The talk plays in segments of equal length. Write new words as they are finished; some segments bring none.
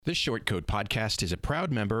The Short Code Podcast is a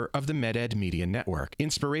proud member of the MedEd Media Network.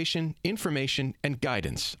 Inspiration, information, and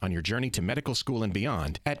guidance on your journey to medical school and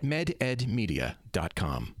beyond at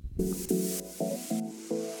mededmedia.com.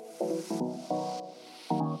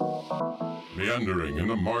 Meandering in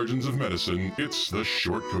the margins of medicine, it's the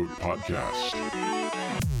Short Code Podcast.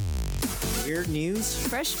 Weird news,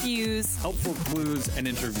 fresh views, helpful clues, and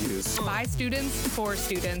interviews. By students, for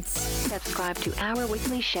students. Subscribe to our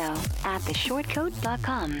weekly show at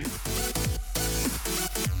theshortcode.com.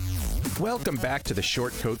 Welcome back to the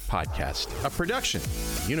Short Code Podcast, a production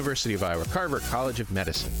of the University of Iowa Carver College of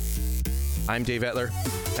Medicine. I'm Dave Etler,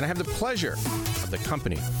 and I have the pleasure of the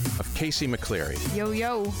company of Casey McCleary. Yo,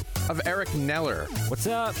 yo. Of Eric Neller. What's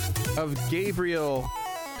up? Of Gabriel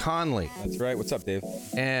Conley. That's right. What's up, Dave?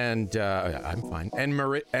 And I'm fine. And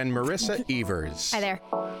Marissa Evers. Hi there.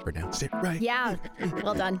 Pronounced it right. Yeah,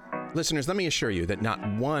 well done. Listeners, let me assure you that not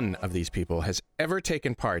one of these people has ever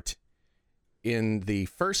taken part in the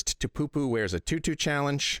first to poo-poo wears a tutu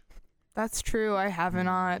challenge. That's true. I have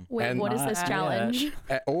not. Wait, And what is this challenge?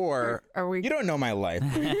 Or Are we? You don't know my life.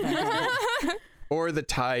 or the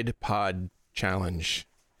Tide Pod challenge.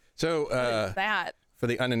 So that? for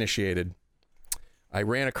the uninitiated, I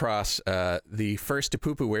ran across the first to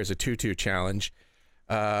poo-poo wears a tutu challenge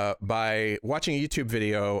by watching a YouTube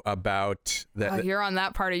video about that. You're on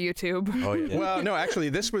that part of YouTube. Oh, yeah. Well, no, actually,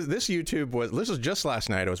 this was just last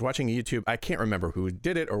night. I was watching a YouTube. I can't remember who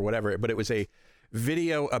did it or whatever, but it was a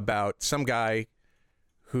video about some guy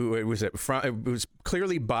who it was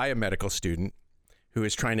clearly biomedical student who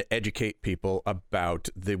is trying to educate people about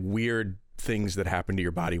the weird things that happen to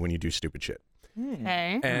your body when you do stupid shit.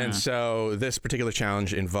 Okay. And so this particular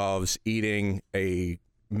challenge involves eating literally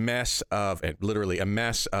a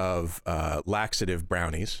mess of laxative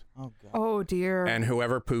brownies. Oh, God. Oh, dear. And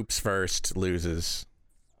whoever poops first loses.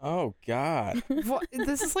 Oh, God. What?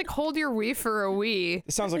 This is like hold your wee for a wee.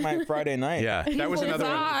 This sounds like my Friday night. Yeah, that was another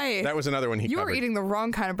one. That was another one he You covered. were eating the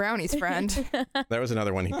wrong kind of brownies, friend. That was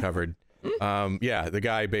another one he covered. Yeah, the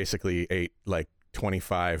guy basically ate like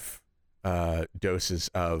 25 doses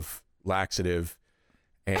of laxative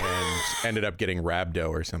and ended up getting rhabdo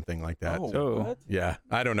or something like that. Oh, So, what? yeah,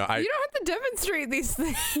 I don't know. You don't have to demonstrate these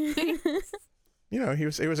things. You know,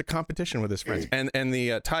 it was a competition with his friends. And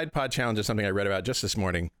the Tide Pod challenge is something I read about just this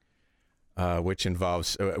morning, which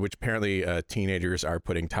apparently teenagers are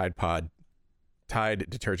putting Tide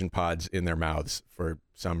detergent pods in their mouths for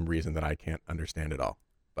some reason that I can't understand at all.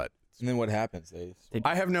 But And then what happens?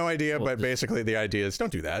 I have no idea, but basically the idea is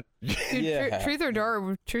don't do that. Dude, Yeah. Truth or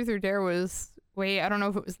Dare was I don't know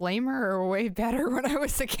if it was lamer or way better when I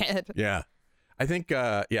was a kid. Yeah. I think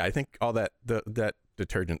all that that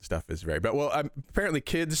detergent stuff is very bad. Well, apparently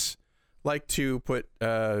kids like to put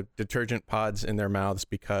detergent pods in their mouths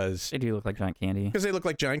because They do look like giant candy. they look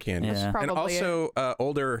like giant candies. Yeah. And Probably also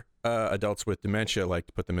older adults with dementia like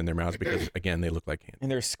to put them in their mouths because again they look like candy. And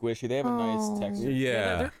they're squishy. They have a nice texture.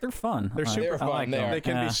 Yeah. They're fun. They're super fun. like They them. are. They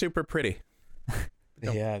can Yeah. be super pretty.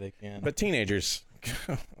 Yeah, they can. But teenagers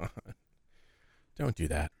don't do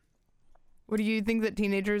that. What do you think that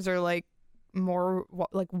teenagers are like more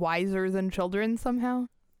like wiser than children somehow?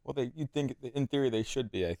 Well, you'd think in theory they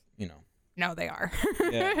should be. No, they are.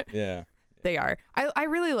 Yeah, yeah. They are. I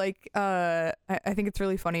really like. I think it's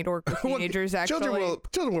really funny to work with Well, teenagers. Actually,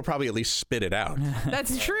 Children will probably at least spit it out.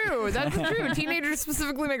 That's true. That's true. Teenagers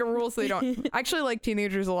specifically make a rule so they don't. I actually like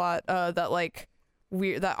teenagers a lot. That like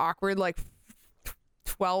weird, that awkward like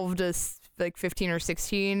 12 to like 15 or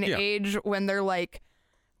 16 Yeah. age when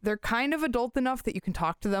they're kind of adult enough that you can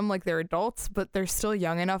talk to them like they're adults, but they're still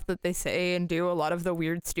young enough that they say and do a lot of the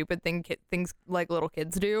weird, stupid things like little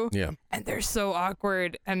kids do. Yeah. And they're so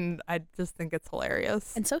awkward, and I just think it's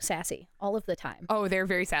hilarious. And so sassy all of the time. Oh, they're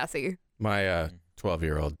very sassy. My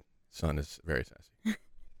 12-year-old son is very sassy.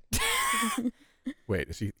 Wait,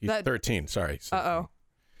 he's 13. Sorry. So Uh-oh.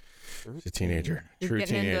 He's a teenager. You're True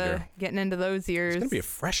teenager. Getting into those years. He's going to be a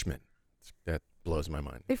freshman. That blows my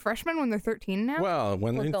mind. They freshmen when they're 13 now? Well,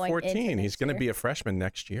 when We're in going 14, into he's next going to year. be a freshman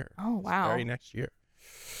next year. Oh, This wow. very next year.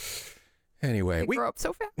 Anyway, They grow up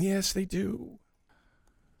so fast. yes, they do.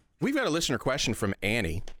 We've got a listener question from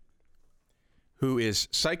Annie, who is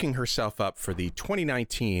psyching herself up for the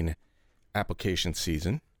 2019 application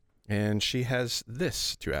season, and she has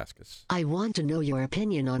this to ask us. I want to know your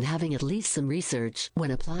opinion on having at least some research when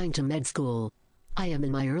applying to med school. I am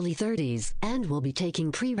in my early 30s and will be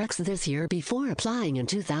taking prereqs this year before applying in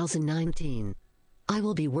 2019. I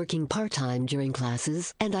will be working part-time during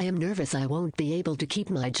classes, and I am nervous I won't be able to keep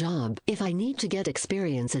my job if I need to get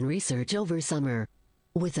experience in research over summer.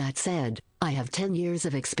 With that said, I have 10 years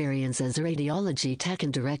of experience as a radiology tech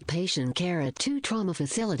and direct patient care at 2 trauma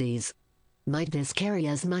facilities. Might this carry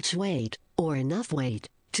as much weight, or enough weight,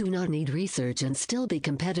 to not need research and still be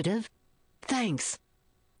competitive? Thanks.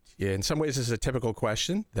 Yeah, in some ways, this is a typical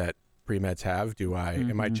question that pre-meds have.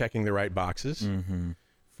 Am I checking the right boxes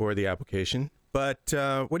for the application? But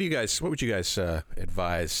what would you guys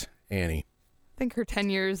advise Annie? I think her 10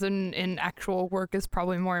 years in actual work is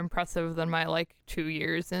probably more impressive than my 2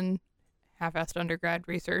 years in half-assed undergrad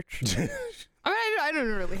research. I mean, I don't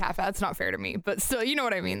really half-ass. It's not fair to me, but still, you know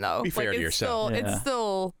what I mean, though. Be fair to yourself. It's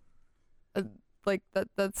still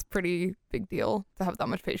that's pretty big deal to have that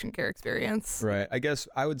much patient care experience. Right. I guess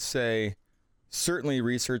I would say certainly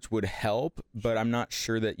research would help, but I'm not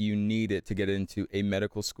sure that you need it to get into a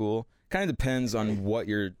medical school. Kind of depends on where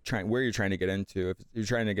you're trying to get into. If you're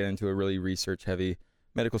trying to get into a really research-heavy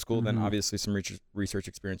medical school, then obviously some research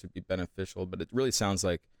experience would be beneficial. But it really sounds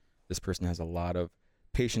like this person has a lot of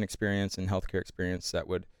patient experience and healthcare experience that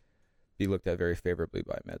would be looked at very favorably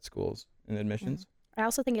by med schools and admissions. I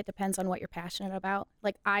also think it depends on what you're passionate about.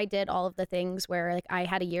 Like, I did all of the things where I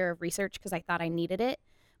had a year of research because I thought I needed it,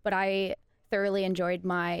 but I thoroughly enjoyed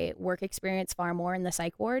my work experience far more in the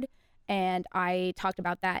psych ward. And I talked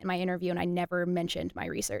about that in my interview, and I never mentioned my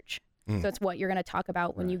research. So it's what you're going to talk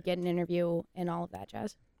about when you get an interview and all of that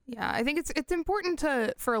jazz. Yeah, I think it's important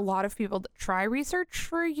for a lot of people to try research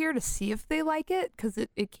for a year to see if they like it, because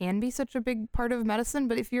it can be such a big part of medicine.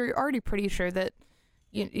 But if you're already pretty sure that,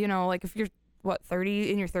 you know, if you're,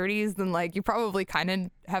 30 in your 30s, then you probably kind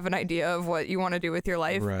of have an idea of what you want to do with your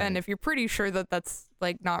life. Right. And if you're pretty sure that that's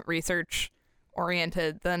not research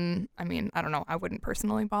oriented, then I mean, I don't know, I wouldn't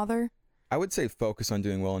personally bother. I would say focus on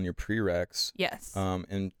doing well in your prereqs. Yes.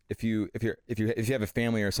 And if you have a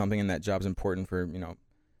family or something and that job's important for,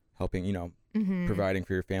 helping, providing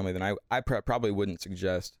for your family, then I probably wouldn't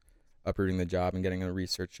suggest uprooting the job and getting a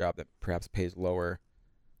research job that perhaps pays lower.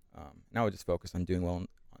 And I would just focus on doing well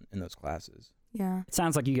in those classes. Yeah. It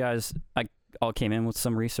sounds like you guys all came in with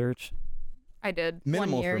some research. I did.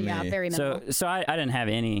 Minimal 1 year, for me. yeah, very minimal. So I didn't have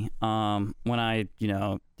any when I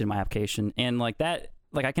did my application, and that.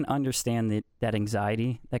 I can understand that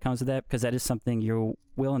anxiety that comes with that, because that is something you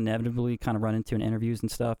will inevitably kind of run into in interviews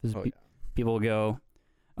and stuff. People will go,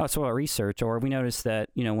 oh, so what research? Or we noticed that,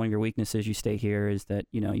 one of your weaknesses you stay here is that,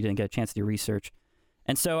 you didn't get a chance to do research.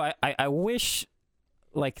 And so I wish,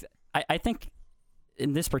 I think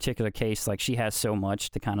in this particular case, she has so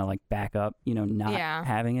much to kind of back up, not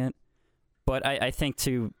having it. But I think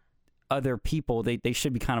to other people, they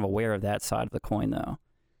should be kind of aware of that side of the coin, though,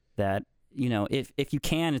 that, if you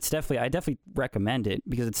can, I definitely recommend it,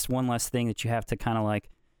 because it's one less thing that you have to kind of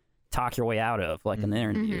talk your way out of, in the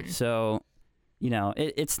interview. So,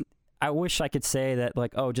 I wish I could say that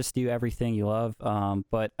oh, just do everything you love.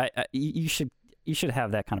 But you should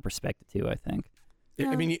have that kind of perspective too, I think.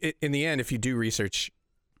 I mean, in the end, if you do research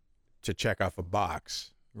to check off a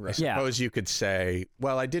box, I suppose you could say,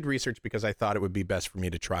 well, I did research because I thought it would be best for me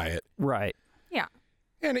to try it. Right. Yeah.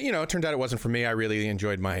 And, it turned out it wasn't for me. I really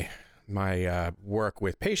enjoyed my work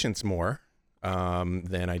with patients more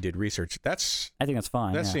than I did research. I think that's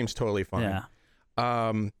fine. That seems totally fine. Yeah.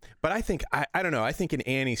 But I think, I don't know, I think in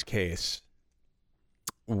Annie's case,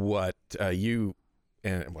 what you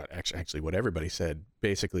and what what everybody said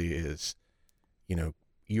basically is,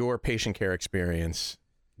 your patient care experience,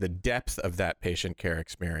 the depth of that patient care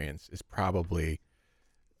experience is probably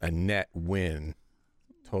a net win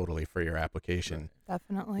totally for your application.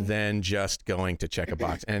 Definitely. Than just going to check a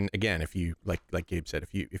box. And again, if you like Gabe said,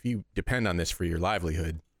 if you depend on this for your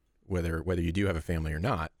livelihood, whether you do have a family or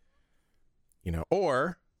not,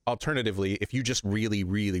 or alternatively, if you just really,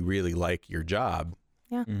 really, really like your job,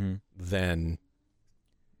 then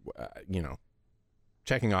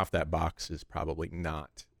checking off that box is probably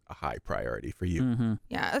not a high priority for you.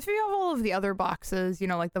 Yeah, if you have all of the other boxes,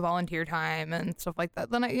 the volunteer time and stuff like that,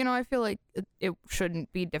 then I feel like it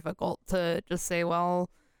shouldn't be difficult to just say, well,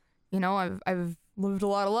 I've lived a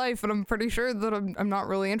lot of life, and I'm pretty sure that I'm not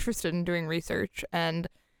really interested in doing research. And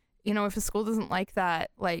if a school doesn't like that,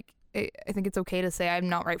 I think it's okay to say I'm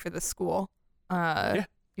not right for this school.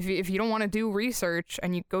 If you don't want to do research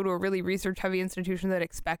and you go to a really research heavy institution that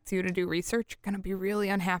expects you to do research, you're gonna be really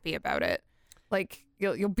unhappy about it.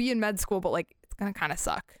 You'll be in med school, but it's gonna kind of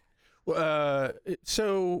suck. Well,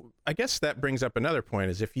 so I guess that brings up another point: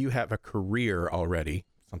 is if you have a career already,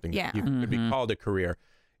 something that you could be called a career,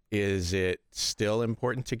 is it still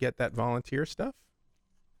important to get that volunteer stuff?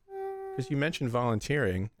 Because you mentioned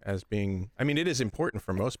volunteering as being, I mean, it is important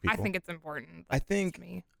for most people. I think it's important. I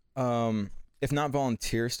think if not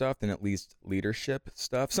volunteer stuff, then at least leadership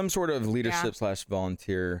stuff. Some sort of leadership /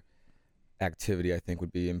 volunteer activity, I think,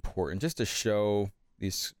 would be important, just to show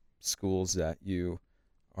these schools that you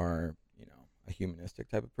are, a humanistic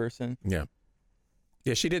type of person. Yeah.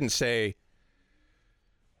 Yeah, she didn't say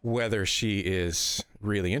whether she is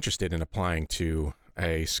really interested in applying to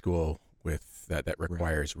a school with that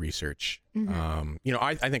requires research. Mm-hmm.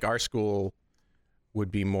 I think our school would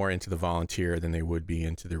be more into the volunteer than they would be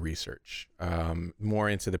into the research, more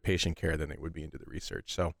into the patient care than they would be into the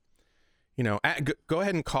research. So, go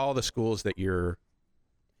ahead and call the schools that you're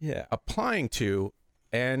applying to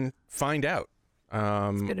and find out.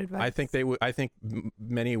 That's good advice. I think they would. I think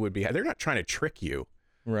many would be. They're not trying to trick you,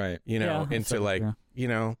 right? Into like,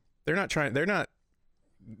 they're not trying. They're not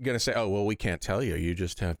gonna say, "Oh, well, we can't tell you. You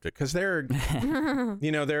just have to," because they're, they're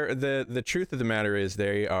the truth of the matter is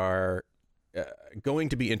they are going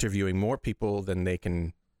to be interviewing more people than they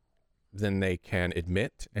can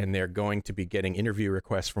admit, and they're going to be getting interview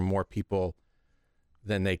requests from more people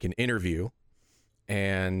than they can interview,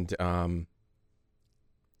 and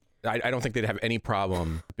I don't think they'd have any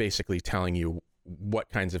problem basically telling you what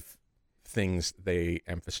kinds of things they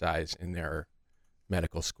emphasize in their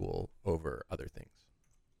medical school over other things.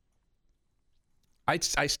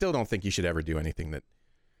 I still don't think you should ever do anything that.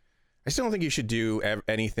 I still don't think you should do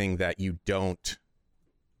anything that you don't,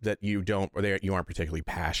 or that you aren't particularly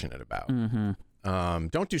passionate about. Mm-hmm.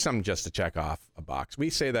 Don't do something just to check off a box. We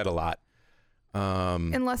say that a lot.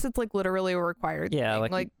 Unless it's like literally a required thing.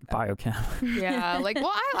 like biochem. Yeah, like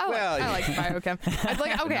I like biochem. I'd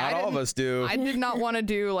like Not all of us do. I did not want to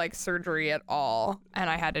do like surgery at all, and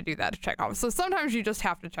I had to do that to check off. So sometimes you just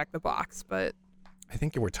have to check the box. But I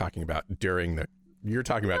think you were talking about during the. You're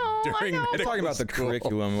talking about during. I'm medical talking about the school.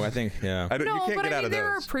 curriculum. I think, yeah. You can't but get out of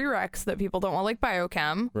there those. are prereqs that people don't want, like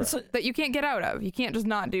biochem, that you can't get out of. You can't just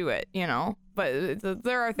not do it, But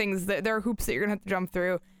there are things there are hoops that you're gonna have to jump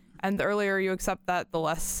through, and the earlier you accept that, the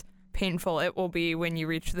less painful it will be when you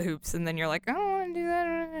reach the hoops, and then you're like, I don't want to do that,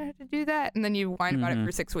 I don't have to do that, and then you whine about it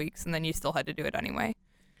for 6 weeks, and then you still had to do it anyway.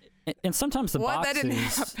 And sometimes the boxes. That didn't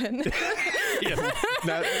happen.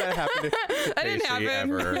 That happened. That didn't happen.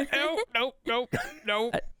 Ever. Nope.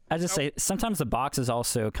 I just say sometimes the boxes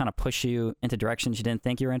also kind of push you into directions you didn't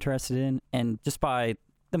think you were interested in, and just by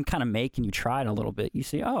them kind of making you try it a little bit, you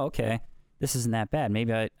see, oh, okay, this isn't that bad.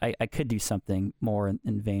 Maybe I could do something more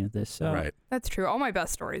in vein of this. So. Right. That's true. All my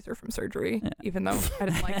best stories are from surgery, even though I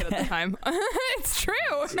didn't like it at the time. It's true.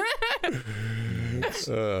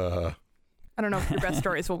 I don't know if your best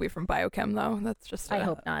stories will be from biochem, though. That's just. I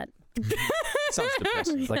hope not. Sounds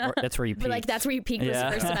depressing. It's like that's where you peak. But like that's where you peak this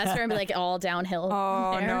first semester and be like all downhill.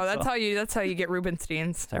 Oh there. no, that's how you get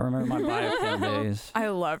Rubenstein's. I remember my biochem days. I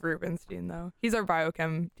love Rubenstein though. He's our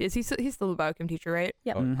biochem. Is he? He's still a biochem teacher, right?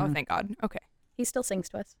 Yep. Mm-hmm. Oh, thank God. Okay. He still sings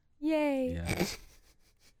to us. Yay.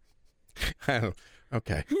 Yeah.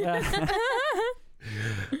 Okay.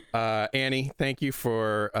 Annie, thank you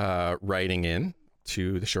for writing in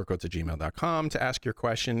to theshortcoats@gmail.com to ask your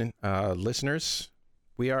question. Listeners,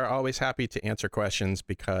 we are always happy to answer questions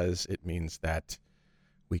because it means that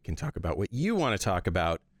we can talk about what you want to talk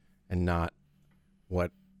about and not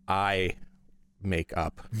what I make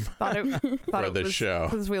up Thought for it the was show.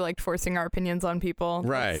 because we liked forcing our opinions on people.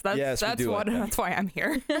 Right. Yes, we do like that. That's why I'm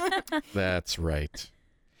here. That's right.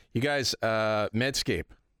 You guys, Medscape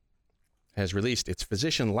has released its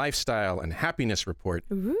Physician Lifestyle and Happiness Report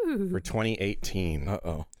Ooh. for 2018.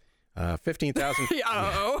 15,000.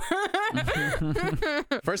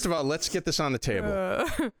 First of all, let's get this on the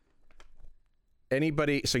table.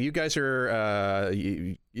 Anybody? So you guys are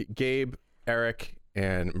Gabe, Eric,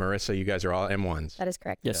 and Marissa. You guys are all M1s. That is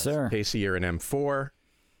correct. Yes, sir. Casey, you're an M4.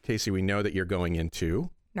 Casey, we know that you're going into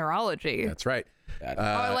Neurology. That's right.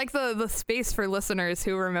 I like the space for listeners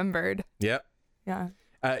who remembered. Yep. Yeah.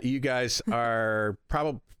 You guys are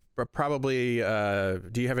probably.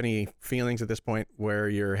 Do you have any feelings at this point where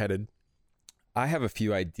you're headed? I have a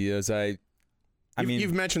few ideas. I mean,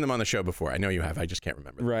 you've mentioned them on the show before. I know you have. I just can't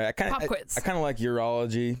remember. Right. I Pop quiz. kind of like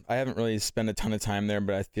urology. I haven't really spent a ton of time there,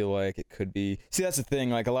 but I feel like it could be. See, that's the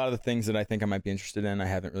thing. Like a lot of the things that I think I might be interested in, I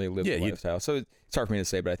haven't really lived the lifestyle. So it's hard for me to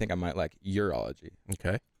say, but I think I might like urology.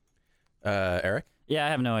 Okay. Eric? Yeah, I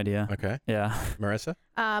have no idea. Okay. Yeah. Marissa?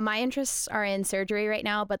 My interests are in surgery right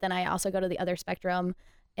now, but then I also go to the other spectrum,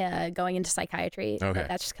 going into psychiatry. Okay. But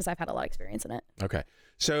that's just because I've had a lot of experience in it. Okay.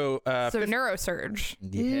 So neurosurge.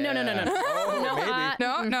 Yeah. No.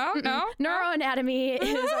 Oh, maybe. No. Neuroanatomy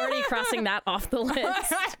is already crossing that off the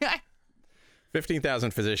list.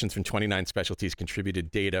 15,000 physicians from 29 specialties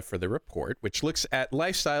contributed data for the report, which looks at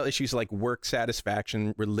lifestyle issues like work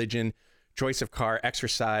satisfaction, religion, choice of car,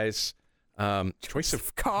 exercise, choice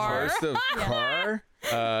of Car. Choice of car.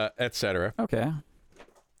 etc. Okay.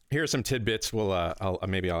 Here are some tidbits.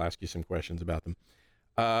 Maybe I'll ask you some questions about them.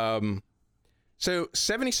 So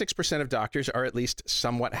 76% of doctors are at least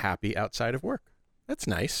somewhat happy outside of work. That's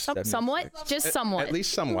nice. Somewhat, just somewhat. At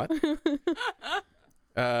least somewhat.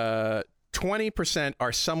 20%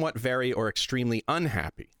 are somewhat, very, or extremely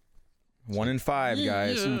unhappy. 1 in 5,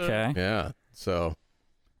 guys. Okay. Yeah. So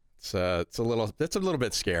it's a little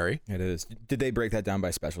bit scary. It is. Did they break that down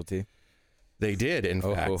by specialty? They did, in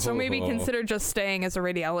fact. So maybe consider just staying as a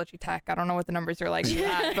radiology tech. I don't know what the numbers are like for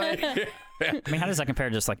that, but I mean, how does that compare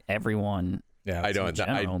to just like everyone? Yeah, I don't.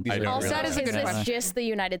 I don't All realize said is a is good this question. just the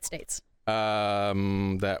United States?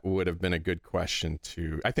 That would have been a good question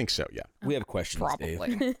to. I think so. Yeah. We have questions, Dave.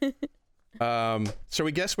 probably. So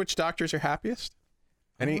we guess which doctors are happiest.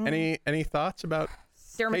 Any thoughts about?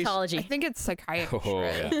 Dermatology. I think it's psychiatrist. Oh,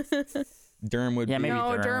 yeah. Derm would Yeah, be. maybe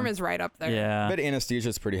No, derm. derm is right up there. Yeah. I bet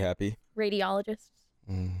anesthesia's pretty happy. Radiologists,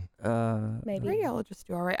 maybe. Radiologists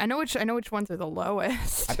do all right. I know which ones are the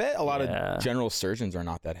lowest. I bet a lot Yeah. of general surgeons are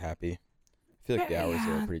not that happy. I feel like the hours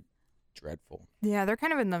Yeah. are pretty dreadful. Yeah, they're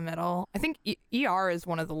kind of in the middle. I think ER is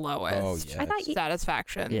one of the lowest. Oh, yes. I thought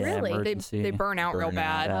Satisfaction. Yeah, Really? emergency. They burn out real Burn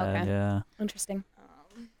out. bad. Okay. Yeah. Interesting.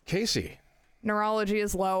 Casey. Neurology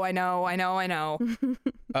is low. I know.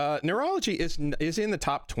 Neurology is in the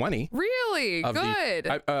top 20. Really of good.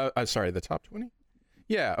 The top 20.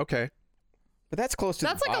 Yeah. Okay. But that's close to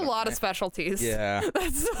That's the like a bottom, lot of right? specialties. Yeah.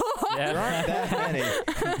 That's a lot. There aren't that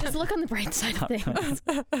many. Just look on the bright side of things.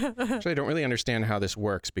 Actually, I don't really understand how this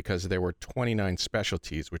works because there were 29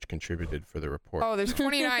 specialties which contributed for the report. Oh, there's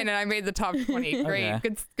 29, and I made the top 20. Great,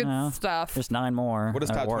 Okay. good Well, stuff. There's 9 more. What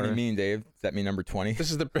does at top 20 work. mean, Dave? Does that mean number 20? This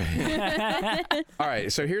is the. All right.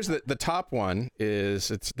 So here's the top one. It's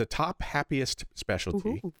the top happiest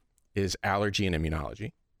specialty is allergy and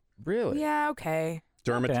immunology. Really? Yeah, okay.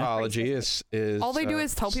 Dermatology is All they do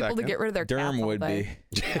is tell people to second. get rid of their cats Derm all would day.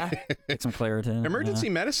 be. Yeah. Get some Claritin. Emergency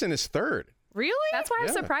medicine is third. Really? That's why I'm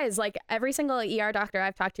Yeah. surprised. Like every single ER doctor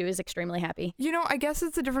I've talked to is extremely happy. You know, I guess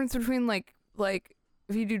it's the difference between like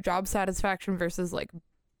if you do job satisfaction versus like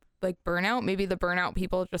burnout. Maybe the burnout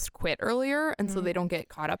people just quit earlier, and so they don't get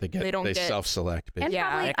caught up. They self-select. And Yeah.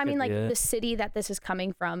 probably, That I mean, could like be it. the city that this is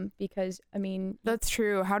coming from, because I mean, That's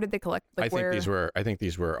true. How did they collect? Like, I think where?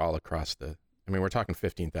 these were all across the. I mean, we're talking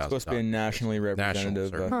 15,000. Supposed to be a nationally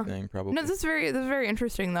representative survey. thing, probably. No, this is very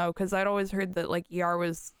interesting though, because I'd always heard that like ER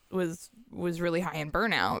was really high in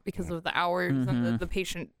burnout because of the hours and the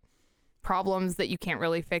patient problems that you can't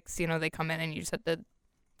really fix. You know, they come in and you just have to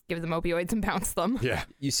give them opioids and bounce them. Yeah.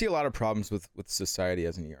 You see a lot of problems with society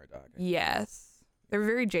as an ER doc. Yes, they're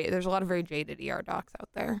very jaded. There's a lot of very jaded ER docs out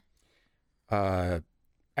there.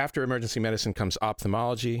 After emergency medicine comes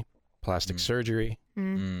ophthalmology, plastic surgery,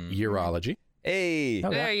 urology. Hey.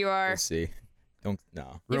 Okay. There you are. Let's see. Don't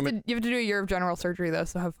no. You have to do a year of general surgery though,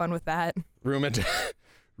 so have fun with that.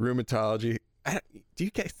 Rheumatology. Do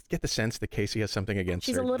you get the sense that Casey has something against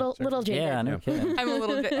she's a surgery? little jaded. Yeah, no kidding. I'm a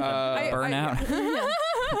little bit Burnout.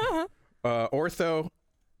 Ortho,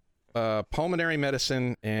 pulmonary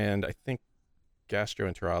medicine, and I think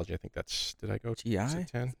gastroenterology. I think that's. Did I go GI? is it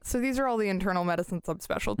 10? So these are all the internal medicine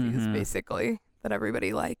subspecialties, basically, that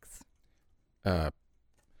everybody likes.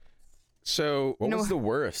 So What was the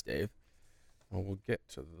worst, Dave? well, we'll get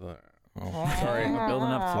to that. Oh, sorry. We're building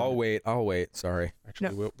up to I'll wait. Sorry.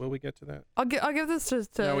 Actually, will we get to that? I'll give this to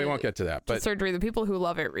No, we won't get to that. to But surgery. The people who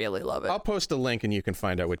love it really love it. I'll post a link, and you can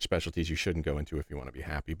find out which specialties you shouldn't go into if you want to be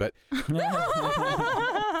happy. But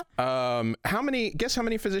how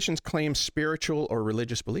many physicians claim spiritual or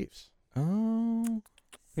religious beliefs? Oh.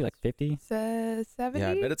 Maybe like 50. 70.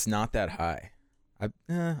 Yeah, I bet it's not that high.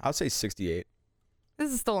 I'll say 68.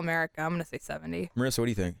 This is still America. I'm gonna say 70. Marissa, what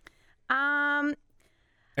do you think?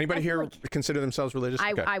 Anybody I feel here like- consider themselves religious?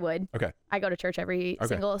 Okay. I would. Okay. I go to church every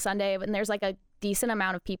single Sunday, and there's like a decent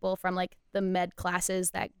amount of people from like the med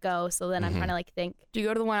classes that go. So then I'm trying to like think. Do you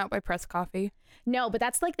go to the one out by Press Coffee? No, but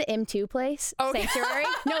that's like the M2 place, Okay. Sanctuary.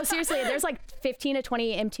 No, seriously, there's like 15 to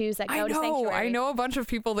 20 M2s that go to Sanctuary. I know a bunch of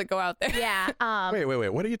people that go out there. Yeah. Wait.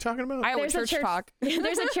 What are you talking about? Iowa There's a church talk.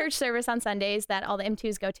 There's a church service on Sundays that all the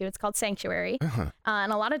M2s go to. It's called Sanctuary.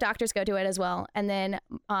 And a lot of doctors go to it as well. And then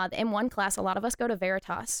the M1 class, a lot of us go to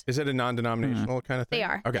Veritas. Is it a non-denominational kind of thing? They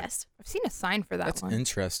are, Okay. yes. I've seen a sign for that That's one.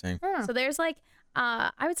 interesting. So there's like, I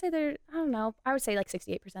would say I would say like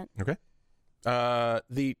 68%. Okay.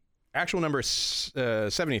 The actual number is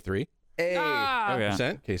 73%. Hey.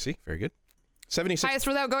 Okay. Casey, very good. 76. Highest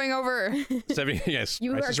without going over. 70. Yes.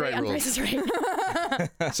 You Price are is great Right on rules. Price is Right.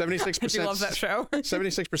 76%. I do love that show.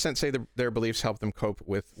 76% say their beliefs help them cope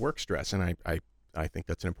with work stress, and I I think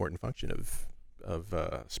that's an important function of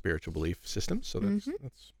spiritual belief systems. So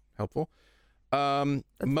that's helpful. That's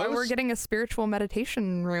why we're getting a spiritual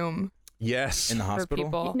meditation room. Yes. In the for hospital?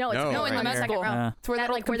 No, people. it's No, in the right second here. row. It's where That,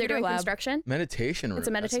 that like where they're doing lab. construction. Meditation room. It's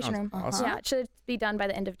a That meditation sounds room. Awesome. Yeah, it should be done by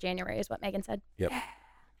the end of January, is what Megan said.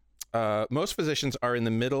 Yep. Most physicians are in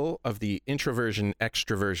the middle of the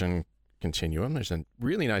introversion-extroversion continuum. There's a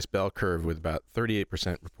really nice bell curve with about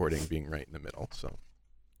 38% reporting being right in the middle. So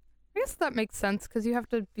I guess that makes sense because you have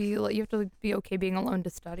to be okay being alone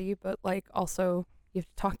to study, but like also you have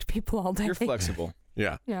to talk to people all day. You're flexible.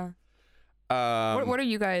 yeah. Yeah. Um, What are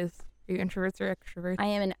you guys? Are you introverts or extroverts? I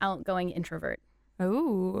am an outgoing introvert.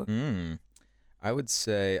 Oh. I would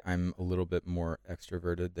say I'm a little bit more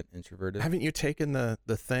extroverted than introverted. Haven't you taken the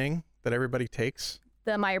thing that everybody takes?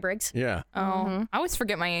 The Myers-Briggs. Yeah. Oh. Mhm. I always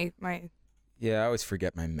forget my. Yeah, I always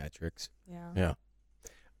forget my metrics. Yeah.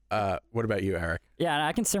 Yeah. What about you, Eric? Yeah, and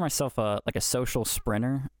I consider myself like a social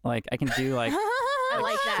sprinter. Like I can do like I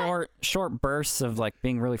like that. short bursts of like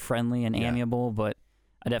being really friendly and Yeah. amiable, but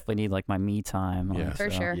I definitely need like my me time. Yeah. like, For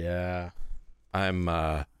so. sure. Yeah. I'm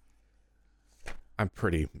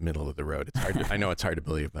pretty middle of the road. It's hard. I know it's hard to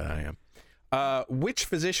believe, but I am. Which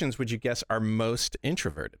physicians would you guess are most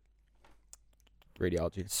introverted?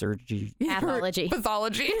 Radiology. Surgery. Pathology.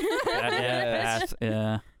 Pathology.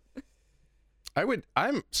 Yeah.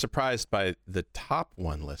 I'm surprised by the top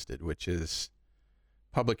one listed, which is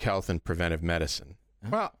public health and preventive medicine.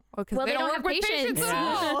 Well, Because Well, they, they don't don't work have with patients patients. at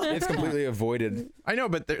all. It's completely avoided. I know,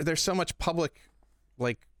 but there's so much public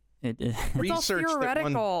like It research all that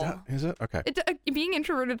one theoretical. is it? Okay. Being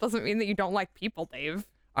introverted doesn't mean that you don't like people, Dave.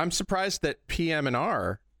 I'm surprised that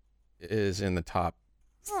PM&R is in the top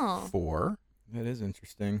Oh. 4. That is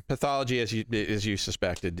interesting. Pathology, as you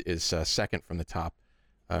suspected, is second from the top.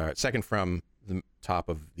 Second from the top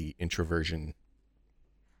of the introversion.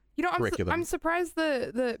 You know, Curriculum. I'm surprised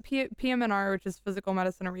the PM&R, which is physical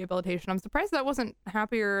medicine and rehabilitation, I'm surprised that wasn't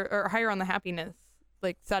happier or higher on the happiness,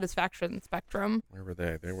 like satisfaction spectrum. Where were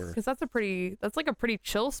they? They were. Because that's like a pretty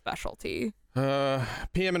chill specialty.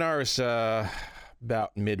 PM&R is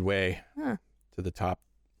about midway Huh. to the top.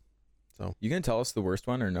 You gonna tell us the worst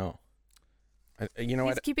one or no? You know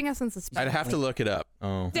He's what? keeping us in suspense. I'd have to look it up.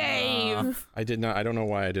 Oh. Dave. I did not. I don't know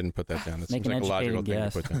why I didn't put that down. That Make seems an like a logical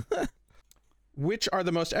educated thing to put down. Which are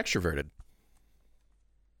the most extroverted?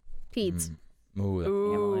 Peds. Ooh.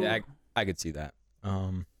 Ooh. Yeah, I could see that.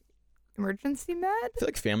 I Emergency med? feel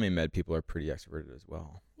like family med people are pretty extroverted as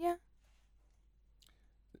well. Yeah.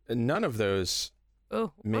 None of those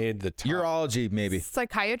Oh. made the top. Urology, maybe.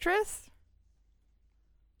 Psychiatrist?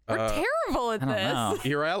 We're terrible at I don't know. this.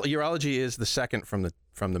 Urology is the second from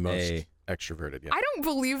the most Hey. extroverted. Yeah. I don't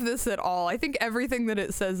believe this at all. I think everything that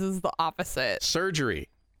it says is the opposite. Surgery,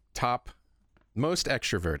 top, most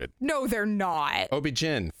extroverted. No, they're not.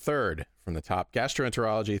 OB-GYN, third from the top.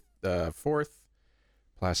 Gastroenterology, fourth.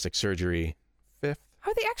 Plastic surgery, fifth.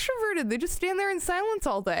 How are they extroverted? They just stand there in silence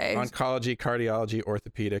all day. Oncology, cardiology,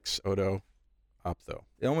 orthopedics, odo, optho.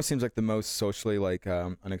 It almost seems like the most socially like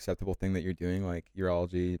unacceptable thing that you're doing, like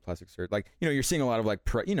urology, plastic surgery. Like, you're seeing a lot of like,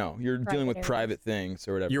 you're dealing with areas. private things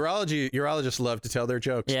or whatever. Urologists love to tell their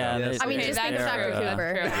jokes. Yeah, though. they- I mean, they- just think of they're, Dr.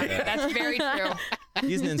 Cooper. That's very true.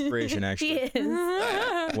 He's an inspiration, He actually.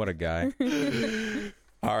 is. What a guy.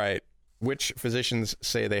 All right. Which physicians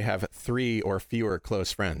say they have 3 or fewer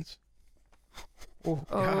close friends?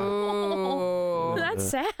 Oh. That's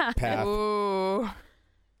sad. Path. Oh.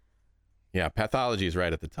 Yeah, pathology is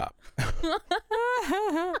right at the top. Friends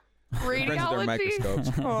with their Radiology?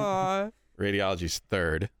 microscopes. Aw. Radiology's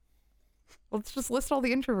third. Let's just list all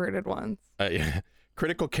the introverted ones. Yeah.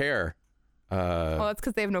 Critical care, Well, that's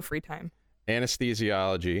because they have no free time.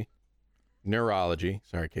 anesthesiology, neurology.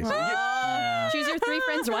 Sorry, Casey. Choose your 3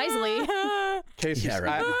 friends wisely. Casey, Yeah,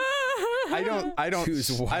 right. I don't Choose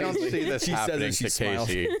see this She says happening as she to smiles.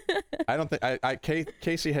 Casey. I don't think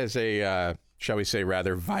Casey has a shall we say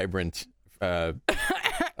rather vibrant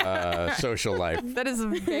social life. That is a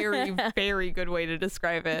very, very good way to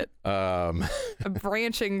describe it. A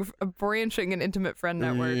branching and intimate friend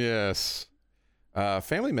network. Yes.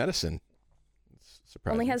 Family medicine. It's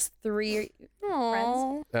surprising. Only has 3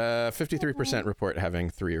 Aw. friends. 53% report having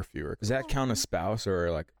 3 or fewer. Does that count a spouse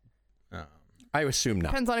or like? I assume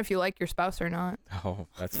not. Depends on if you like your spouse or not. Oh,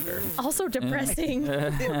 that's fair. Also depressing.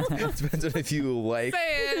 Depends on if you like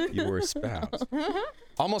Say it. your spouse.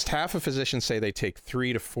 Almost half of physicians say they take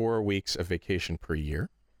 3 to 4 weeks of vacation per year,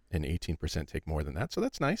 and 18% take more than that. So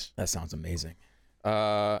that's nice. That sounds amazing.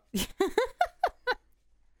 What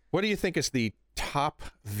do you think is the top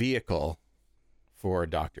vehicle for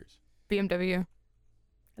doctors? BMW.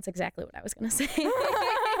 That's exactly what I was going to say.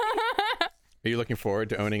 Are you looking forward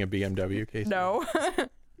to owning a BMW, Casey? No.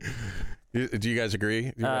 Do you guys agree?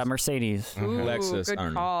 You guys- Mercedes. Ooh, Lexus, good I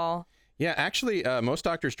don't know. call. Yeah, actually, most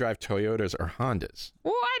doctors drive Toyotas or Hondas.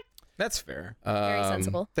 What? That's fair. Very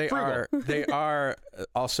sensible. They are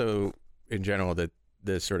also in general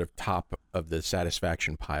the sort of top of the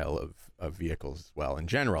satisfaction pile of vehicles as well in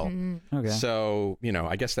general. Okay. So,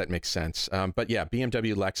 I guess that makes sense. But yeah,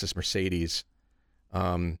 BMW, Lexus, Mercedes.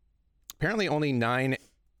 Apparently only 9,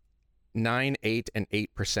 8, and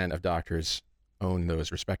 8% of doctors own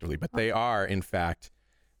those respectively. But they are, in fact,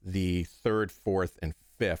 the third, fourth, and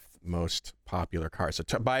fifth most popular cars.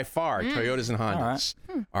 So by far, Toyotas and Hondas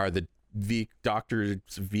are the doctor's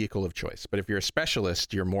vehicle of choice. But if you're a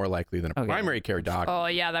specialist, you're more likely than a primary care doc Oh,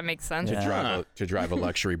 yeah, that makes sense. to drive a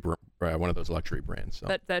luxury one of those luxury brands.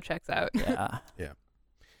 So. That checks out. Yeah.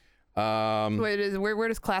 Wait, where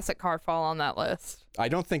does classic car fall on that list? I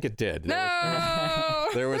don't think it did. No!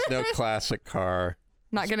 There was no classic car.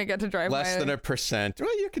 Not going to get to drive Less than 1%.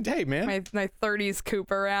 Well, you could, hey, man. my 30s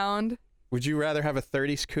coupe around. Would you rather have a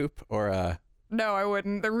 30s coupe or a... No, I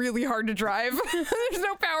wouldn't. They're really hard to drive. There's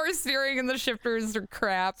no power steering and the shifters are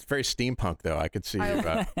crap. It's very steampunk, though. I could see you.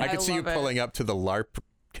 I could see you love it. pulling up to the LARP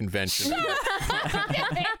convention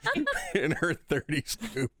in her 30s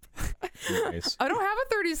coupe. Nice. I don't have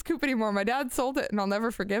a 30s coupe anymore. My dad sold it and I'll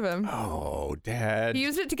never forgive him. Oh, Dad. He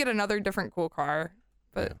used it to get another different cool car,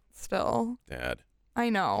 but still, Dad. I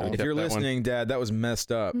know. If Kept you're that one. listening, Dad, that was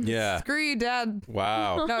messed up. Yeah. Screw you, Dad.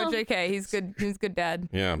 Wow. No, JK, he's good. He's good, Dad.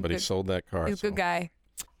 Yeah, but he Good. sold that car. He's a so. good guy.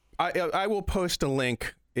 I will post a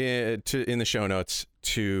link in the show notes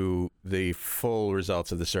to the full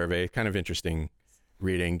results of the survey. Kind of interesting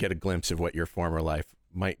reading. Get a glimpse of what your former life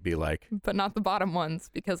might be like. But not the bottom ones,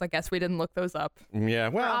 because I guess we didn't look those up. Yeah,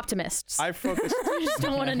 We're well, optimists. I focused. We just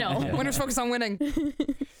don't want to know. Winners focus on winning.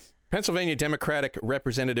 Pennsylvania Democratic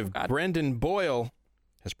Representative Brendan Boyle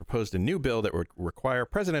has proposed a new bill that would require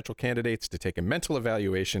presidential candidates to take a mental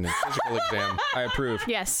evaluation and physical exam I approve.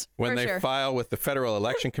 Yes, when for they sure. file with the Federal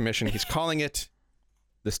Election Commission. He's calling it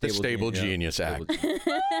The Stable Genius Act.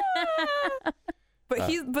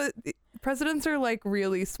 But presidents are like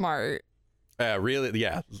really smart. Really,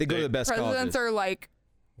 yeah. They go to the best Presidents colleges. are like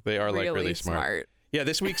They are like really really smart. Yeah,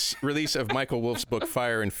 this week's release of Michael Wolff's book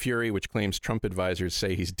Fire and Fury, which claims Trump advisors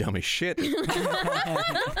say he's dumb as shit and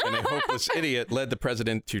a hopeless idiot, led the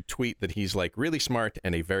president to tweet that he's like really smart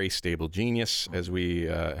and a very stable genius, as we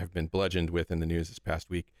have been bludgeoned with in the news this past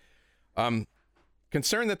week.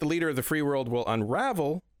 Concerned that the leader of the free world will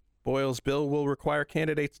unravel, Boyle's bill will require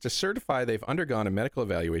candidates to certify they've undergone a medical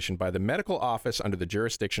evaluation by the medical office under the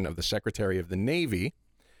jurisdiction of the Secretary of the Navy.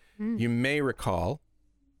 You may recall,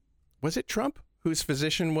 was it Trump whose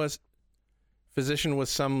physician was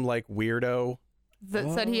some like weirdo?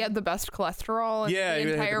 that said he had the best cholesterol in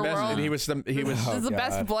the entire world. And he was This is the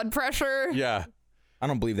best blood pressure. yeah. I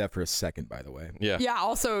don't believe that for a second, by the way. Yeah. Yeah.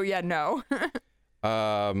 Also, yeah. No.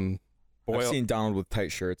 I've Boyle, seen Donald with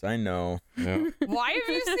tight shirts. I know. yeah. Why have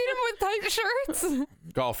you seen him with tight shirts?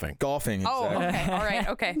 Golfing. Golfing. Oh, exactly. okay. All right.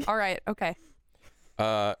 Okay. All right. Okay.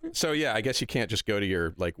 So yeah, I guess you can't just go to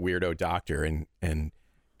your like weirdo doctor and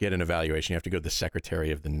get an evaluation. You have to go to the Secretary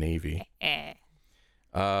of the Navy.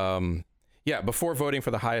 Yeah, before voting for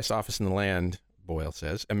the highest office in the land, Boyle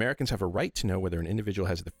says, Americans have a right to know whether an individual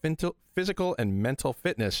has the physical and mental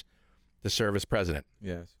fitness to serve as president.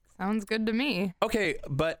 Yes. Sounds good to me. Okay,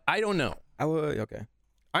 but I don't know. I would. Okay.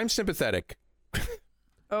 I'm sympathetic,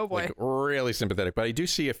 Oh boy. like really sympathetic, but I do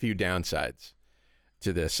see a few downsides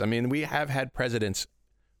to this. I mean, we have had presidents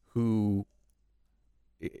who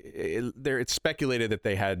it's speculated that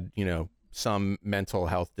they had, some mental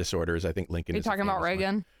health disorders. I think Lincoln Are you is a talking about famous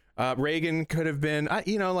one. Reagan? Reagan could have been,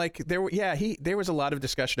 there was a lot of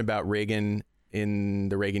discussion about Reagan in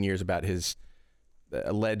the Reagan years about his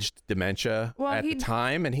alleged dementia at the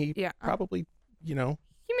time, and he probably, He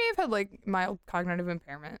may have had like mild cognitive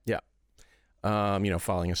impairment.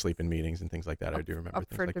 falling asleep in meetings and things like that. I do remember Up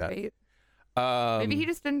things for like debate. that. Maybe he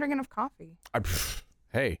just didn't drink enough coffee.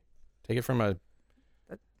 Hey, take it from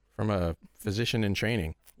a physician in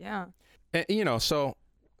training. Yeah. And, so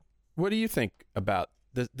what do you think about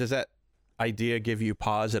does that idea give you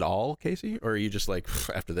pause at all, Casey? Or are you just like,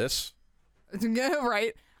 after this? Yeah,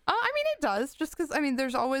 right. I mean, it does. Just because,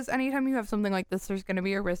 there's always, anytime you have something like this, there's going to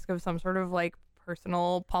be a risk of some sort of like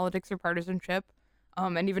personal politics or partisanship.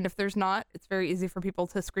 And even if there's not, it's very easy for people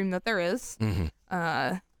to scream that there is.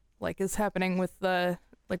 Mm-hmm. Like is happening with the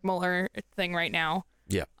like Mueller thing right now.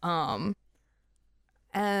 Yeah.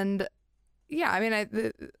 And yeah,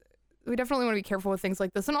 we definitely want to be careful with things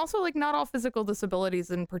like this. And also, like, not all physical disabilities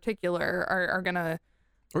in particular are going to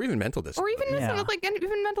Or even mental disability. Or even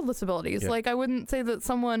even mental disabilities. Yeah. Like, I wouldn't say that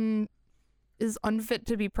someone is unfit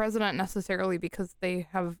to be president necessarily because they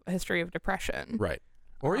have a history of depression. Right.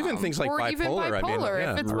 Or even things like or bipolar. even bipolar,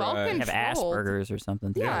 yeah. if it's well Right. Have controlled. Asperger's or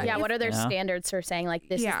something. too. Yeah. Yeah, what are their Yeah. standards for saying like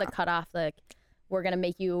this Yeah. is the cutoff? Like we're gonna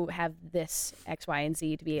make you have this X, Y, and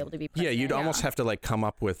Z to be able to be Yeah, president. you'd almost have to like come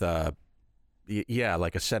up with like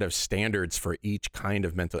a set of standards for each kind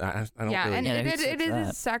of mental. I don't Yeah, really. and Yeah, it who sets that?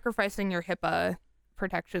 is sacrificing your HIPAA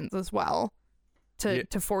protections as well to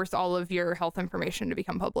force all of your health information to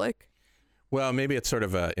become public. Well, maybe it's sort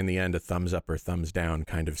of in the end a thumbs up or thumbs down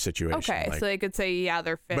kind of situation. Okay, like- so they could say, yeah,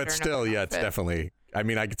 they're fit. or but no, still, they're yeah, not it's fit. definitely. I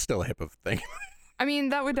mean, I could still a HIPAA thing. I mean,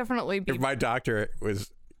 that would definitely be. If my doctor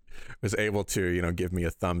was able to, give me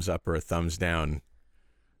a thumbs up or a thumbs down,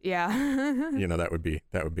 Yeah. that would be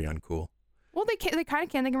uncool. Well, they kind of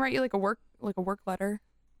can. They can write you like a work letter.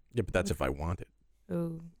 Yeah, but that's if I want it.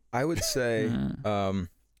 Ooh. I would say,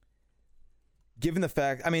 given the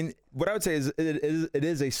fact, I mean, what I would say is it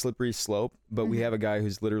is a slippery slope, but we have a guy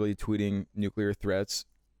who's literally tweeting nuclear threats.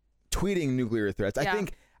 Yeah.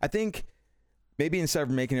 I think maybe instead of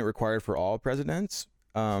making it required for all presidents,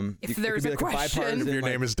 If there's a question. If your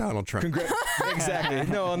name is Donald Trump.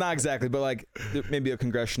 Exactly. No, not exactly, but like maybe a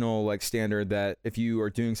congressional like standard that if you are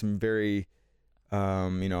doing some very,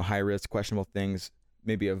 high risk, questionable things,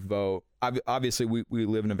 maybe a vote. Obviously, we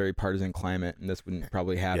live in a very partisan climate, and this wouldn't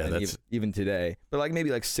probably happen even today. But like maybe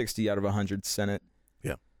like 60 out of 100 Senate.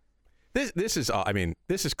 Yeah. This is all. I mean,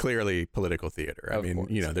 this is clearly political theater. I mean,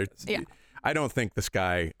 there's. Yeah. I don't think this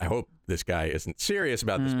guy. I hope this guy isn't serious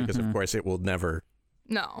about this because, of course, it will never.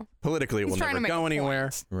 No. Politically, it He's will trying never to make go a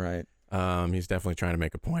anywhere. point. Right. He's definitely trying to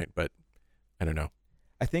make a point, but I don't know.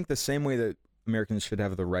 I think the same way that Americans should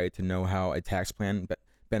have the right to know how a tax plan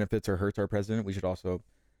benefits or hurts our president, we should also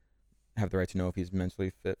have the right to know if he's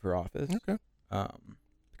mentally fit for office. Okay.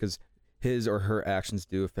 Because his or her actions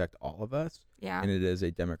do affect all of us. Yeah. And it is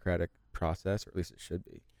a democratic process, or at least it should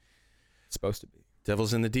be. It's supposed to be.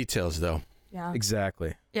 Devil's in the details, though. Yeah.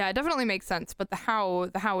 Exactly. Yeah, it definitely makes sense, but the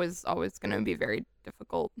how is always going to be very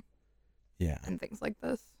difficult Yeah. in things like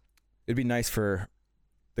this. It'd be nice for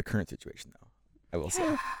the current situation, though. I will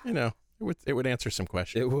say. It would answer some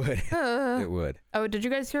questions. It would. Uh, It would. Oh, did you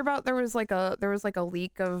guys hear about there was like a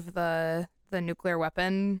leak of the nuclear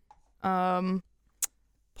weapon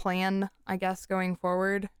plan, I guess, going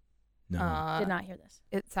forward? No. Did not hear this.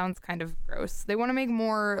 It sounds kind of gross. They want to make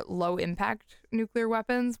more low impact nuclear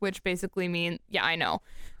weapons, which basically mean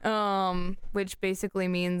which basically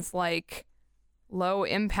means like low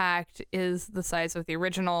impact is the size of the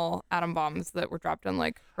original atom bombs that were dropped in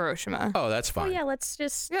like Hiroshima. Oh, that's fine. Oh yeah, let's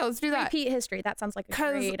just Let's do that. repeat history. That sounds like a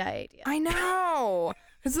 'Cause great idea. I know.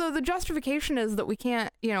 Because the justification is that we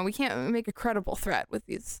can't make a credible threat with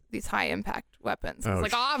these high impact weapons. Oh, It's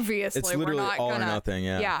like obviously It's we're literally not all gonna. or nothing,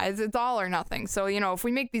 yeah. it's all or nothing. So if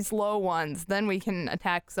we make these low ones, then we can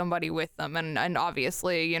attack somebody with them, and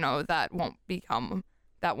obviously that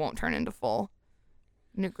won't turn into full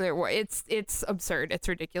nuclear war. It's absurd. It's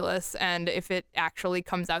ridiculous. And if it actually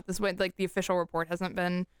comes out this way, like the official report hasn't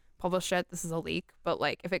been published yet. This is a leak, but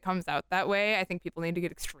like if it comes out that way, I think people need to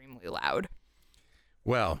get extremely loud.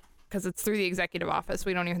 Well, Because it's through the executive office.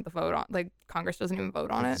 We don't even have to vote on. Like Congress doesn't even vote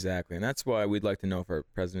on it. Exactly. And that's why we'd like to know if our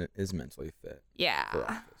president is mentally fit for Yeah.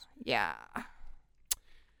 office. Yeah.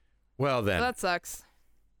 well then. So that sucks.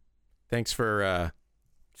 Thanks for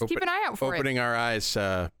Just keep an eye out for opening our eyes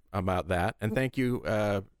about that, and thank you,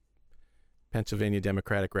 Pennsylvania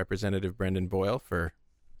Democratic Representative Brendan Boyle, for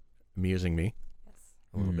amusing me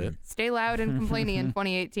a little bit. it. Stay loud and complaining in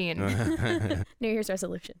 2018. New Year's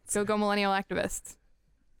resolutions. Go millennial activists.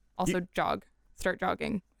 Also jog. Start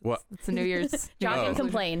jogging. What? It's a New Year's. Jog Oh. and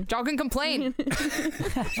complain. Jog and complain.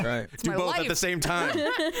 That's right. Do my both life. at the same time.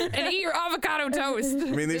 And eat your avocado toast.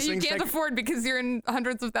 I mean, these that you things can't take- afford because you're in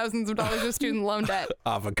hundreds of thousands of dollars of student loan debt.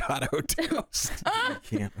 Avocado toast.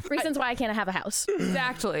 Can't. Reasons why I can't have a house.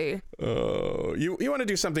 Exactly. Oh, you want to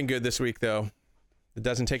do something good this week though? It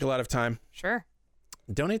doesn't take a lot of time. Sure.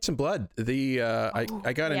 Donate some blood. I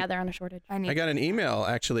got Yeah, they're on a shortage. I got an email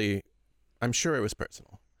actually. I'm sure it was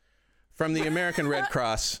personal from the American Red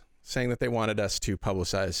Cross saying that they wanted us to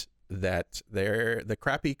publicize that the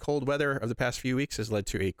crappy cold weather of the past few weeks has led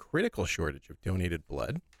to a critical shortage of donated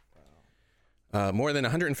blood. More than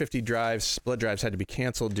 150 blood drives had to be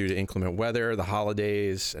canceled due to inclement weather, the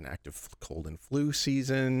holidays, an active cold and flu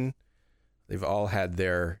season. They've all had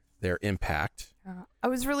their impact. I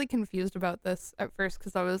was really confused about this at first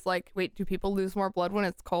because I was like, wait, do people lose more blood when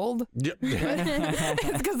it's cold? Yep.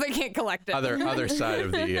 It's because they can't collect it. Other side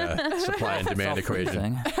of the supply and demand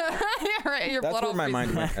equation. Yeah, right. Your That's blood where all my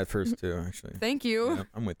mind freezes. went at first too. Actually. Thank you. Yeah,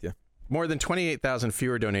 I'm with you. More than 28,000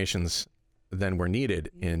 fewer donations than were needed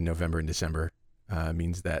in November and December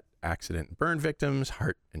means that accident and burn victims,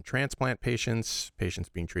 heart and transplant patients, patients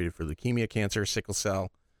being treated for leukemia, cancer, sickle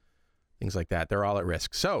cell, things like that, they're all at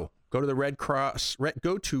risk. So go to the Red Cross,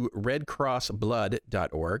 go to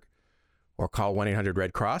redcrossblood.org or call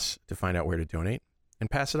 1-800-RED-CROSS to find out where to donate and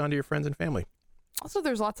pass it on to your friends and family. Also,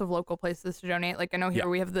 there's lots of local places to donate. Like I know here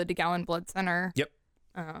we have the DeGowan Blood Center. Yep.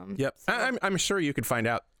 Yep. So- I'm sure you could find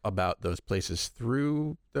out about those places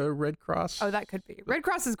through the Red Cross. Oh, that could be. Red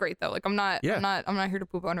Cross is great though. Like I'm not here to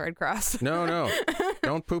poop on Red Cross. No.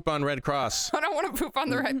 Don't poop on Red Cross. I don't want to poop on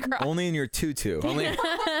the Red Cross. Only in your tutu. Only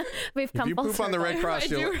We've come if you full poop on the Red circle. Cross,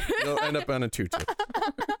 you'll end up on a tutu.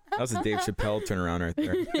 That was a Dave Chappelle turnaround right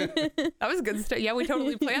there. That was good stuff. Yeah, we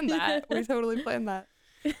totally planned that.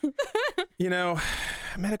 You know,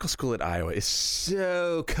 medical school at Iowa is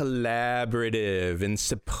so collaborative and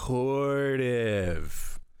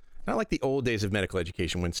supportive. Not like the old days of medical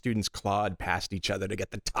education when students clawed past each other to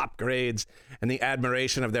get the top grades and the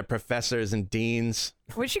admiration of their professors and deans.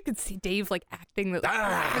 I wish you could see Dave like acting the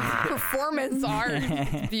performance art.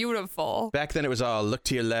 It's beautiful. Back then it was all look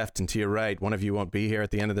to your left and to your right. One of you won't be here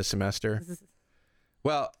at the end of the semester.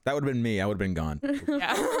 Well, that would have been me. I would have been gone.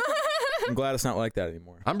 Yeah. I'm glad it's not like that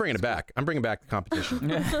anymore. I'm bringing it back. I'm bringing back the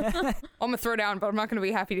competition. I'm gonna throw down, but I'm not gonna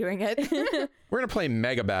be happy doing it. We're going to play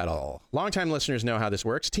Mega Battle. Longtime listeners know how this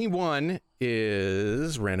works. Team 1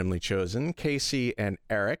 is randomly chosen, Casey and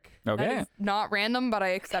Eric. That is not random, but I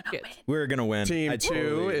accept it. We're going to win. Team I 2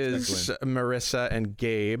 totally expect is to Marissa and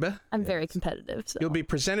Gabe. I'm very competitive. So. You'll be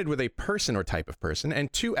presented with a person or type of person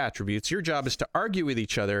and 2 attributes. Your job is to argue with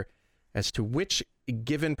each other as to which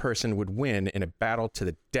given person would win in a battle to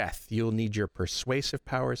the death. You'll need your persuasive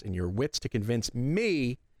powers and your wits to convince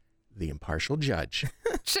me, the impartial judge,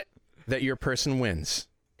 that your person wins.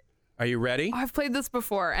 Are you ready? Oh, I've played this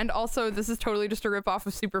before, and also this is totally just a ripoff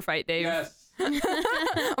of Super Fight, Dave. Yes.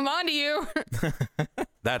 I'm on to you.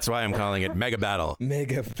 That's why I'm calling it Mega Battle.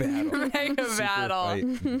 Mega Battle. Mega Super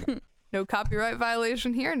battle. fight. No copyright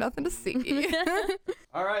violation here. Nothing to see.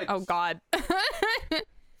 All right. Oh God.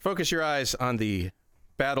 Focus your eyes on the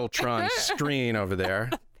Battletron screen over there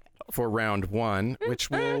for round 1, which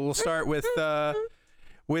we'll start with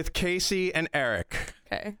Casey and Eric.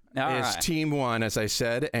 Okay. Is Team 1, as I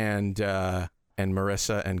said, and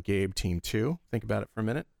Marissa and Gabe Team 2. Think about it for a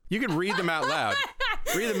minute. You can read them out loud.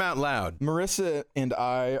 Read them out loud. Marissa and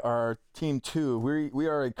I are Team 2. We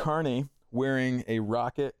are a carny wearing a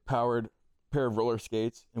rocket-powered pair of roller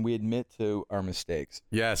skates, and we admit to our mistakes.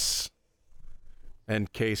 Yes.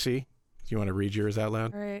 And Casey, do you want to read yours out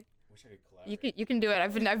loud? All right. You can do it.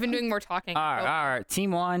 I've been doing more talking. All right.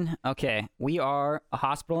 Team 1. Okay. We are a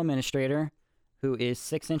hospital administrator who is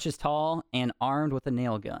 6 inches tall and armed with a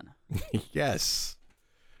nail gun. Yes.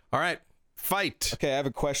 All right. Fight. Okay, I have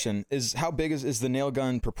a question. How big is the nail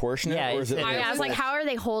gun proportionate? Yeah, or is it it's- I was like, how are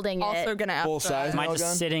they holding Also it? gonna ask full that. size Am I nail just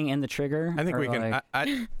gun? sitting in the trigger? I think Or we can. like-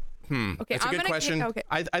 Okay, That's a I'm good gonna- question. okay.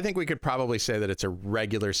 I think we could probably say that it's a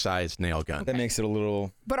regular sized nail gun. That makes it a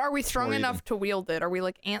little... But are we strong Or enough even. to wield it? Are we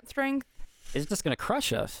like ant strength? It's just going to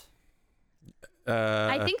crush us.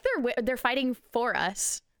 I think they're fighting for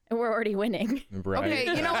us, and we're already winning. Right.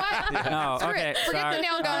 Okay, you know what? No, Screw okay. it. Forget sorry. the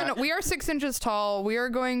nail gun. We are 6 inches tall. We are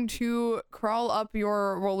going to crawl up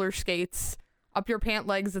your roller skates, up your pant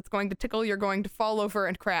legs. It's going to tickle. You're going to fall over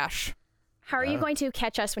and crash. How are you going to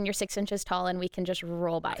catch us when you're 6 inches tall and we can just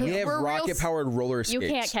roll by We you? have We're real rocket-powered roller You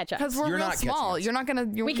skates. can't catch us. Because we're You're real not catching small. us. You're not gonna.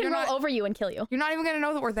 We can you're roll not, over you and kill you. You're not even gonna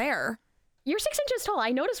know that we're there. You're 6 inches tall. I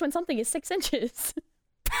notice when something is 6 inches.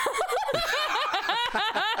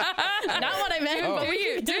 Not what I meant. Oh.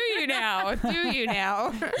 But Do you now? Do you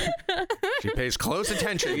now? She pays close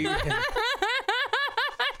attention.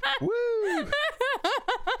 Woo!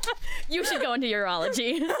 you should go into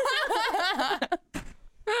urology.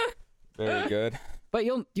 Very good. But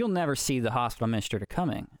you'll never see the hospital administrator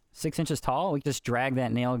coming. 6 inches tall, we just drag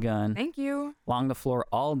that nail gun Thank you. along the floor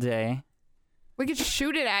all day. We could just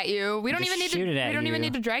shoot it at you. We don't just even need shoot to. it at We don't even you.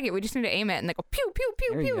 need to drag it. We just need to aim it, and they go pew pew pew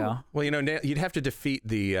There pew. you go. Well, you'd have to defeat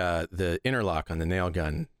the interlock on the nail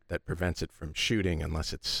gun that prevents it from shooting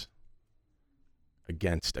unless it's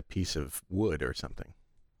against a piece of wood or something.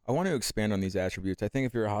 I want to expand on these attributes. I think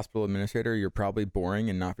if you're a hospital administrator, you're probably boring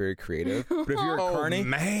and not very creative. But if you're a carny,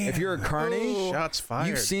 man. if you're a carny, Shots fired.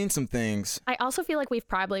 you've seen some things. I also feel like we've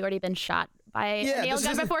probably already been shot by Yeah, a nail this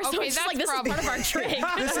gun isn't- before, so Okay, it's just that's like this is part of our trick.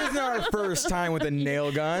 This isn't our first time with a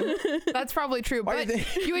nail gun. That's probably true, Why but do you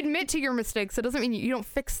think- you admit to your mistakes. It doesn't mean you don't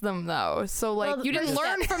fix them, though. So, like, Well, you didn't first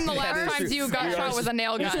learn step. from the that last is times true. you got We are shot with a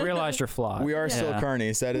nail You just gun. realized you're flawed. We are still Yeah.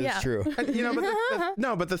 carnies. That is Yeah. true. You know, but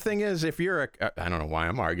no, but the thing is, if you're I don't know why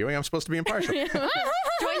I'm arguing. I'm supposed to be impartial. Join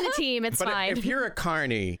the team. It's But fine. if you're a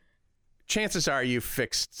carny, chances are you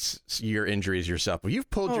fixed your injuries yourself. You've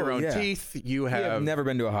pulled your Oh, own yeah. teeth. You We have, have never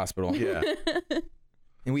been to a hospital. Yeah.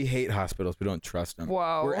 And we hate hospitals. We don't trust them.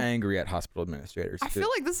 Whoa. We're angry at hospital administrators. I feel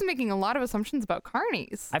like this is making a lot of assumptions about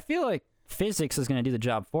carnies. I feel like physics is going to do the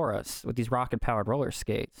job for us with these rocket-powered roller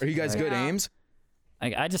skates. Are you guys Like, good, Yeah. Ames?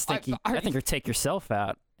 I just think I think you take yourself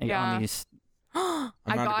out Yeah. on these I'm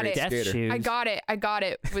I not a got great it. death skater. shoes. I got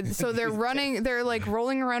it. So they're running, they're like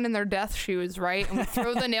rolling around in their death shoes, right? And we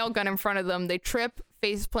throw the nail gun in front of them. They trip,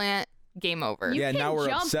 face plant, game over. You Yeah, can now we're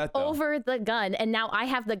jump upset, though. over the gun, and now I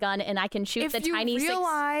have the gun, and I can shoot If the you tiny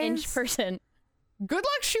realize- 6-inch person. Good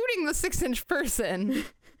luck shooting the 6-inch person.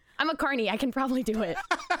 I'm a carny. I can probably do it.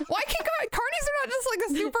 Why can't carnies are not just like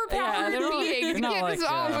a superpowered they're not- being? they're You not can't like,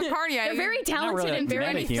 just, I'm a carny. They're very talented really and very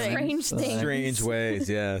genetic humans, strange so- things. Strange ways,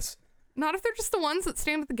 yes. Not if they're just the ones that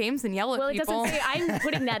stand at the games and yell at Well, it people. doesn't say I'm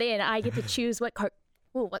putting that in. I get to choose what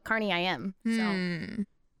carny I am. So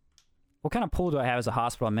What kind of pull do I have as a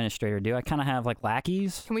hospital administrator? Do I kind of have like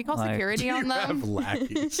lackeys? Can we call Like- security on You have them?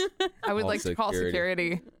 lackeys. I would Call like to call security.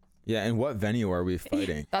 security. Yeah, and what venue are we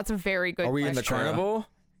fighting? That's a very good Are we in the question. carnival?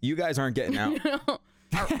 You guys aren't getting out.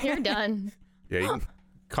 you're done. Yeah, you can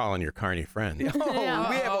call on your carny friend. Oh,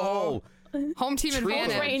 we have a whole. Home team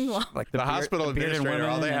advantage. Train law. Like The hospital bearded administrator,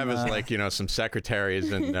 all they women have is and, like, you know, some secretaries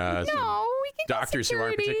and some No, we can call doctors who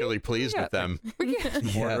aren't security. particularly pleased with them.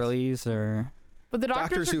 orderlies or But the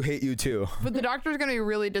Doctors doctors who hate you too. But the doctor's going to be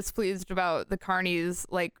really displeased about the carnies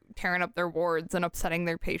like tearing up their wards and upsetting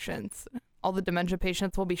their patients. All the dementia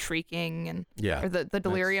patients will be shrieking, and Yeah, or the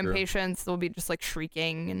delirium true. patients will be just like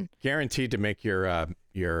shrieking, and Guaranteed to make your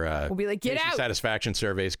we'll be like, get patient out. satisfaction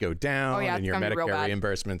surveys go down Oh, yeah, and it's your gonna be real Medicare bad.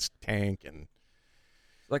 reimbursements tank. And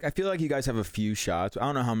Like I feel like you guys have a few shots. I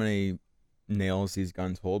don't know how many nails these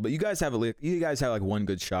guns hold, but you guys have like one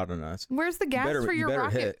good shot on us. Where's the gas better- for you your better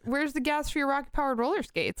rocket? hit. Where's the gas for your rocket powered roller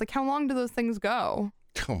skates? Like, how long do those things go?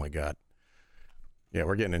 oh my God. Yeah,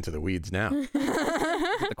 we're getting into the weeds now.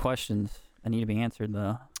 the questions that need to be answered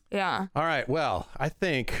though. Yeah. All right. Well, I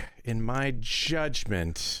think in my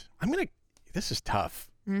judgment, this is tough.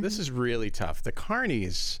 This is really tough. The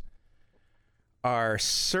carnies are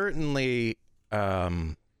certainly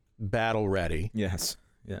battle ready. Yes.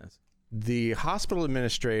 Yes. The hospital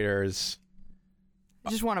administrators,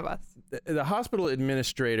 Just one of us. the hospital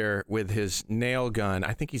administrator with his nail gun,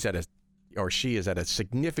 I think she is at a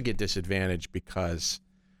significant disadvantage because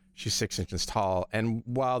she's 6 inches tall. And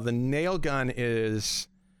while the nail gun is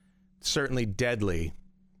certainly deadly,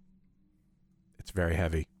 it's very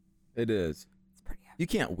heavy. It is. It's pretty heavy. You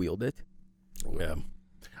can't wield it. Yeah.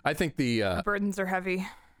 I think the Burdens are heavy.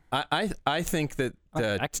 I think that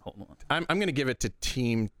I can hold on. I'm going to give it to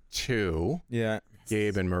team 2, Yeah.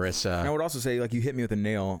 Gabe and Marissa. I would also say like you hit me with a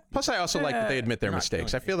nail. Plus, I also like that they admit their not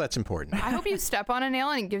mistakes. I killing feel that's important. I hope you step on a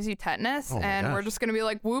nail and it gives you tetanus, Oh my and we're gosh. just gonna be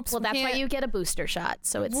like, "Whoops!" Well, we that's why can't- you get a booster shot.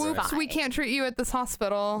 So it's Whoops, fine. we can't treat you at this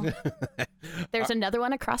hospital. There's another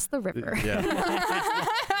one across the river. Yeah.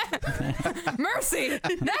 Mercy,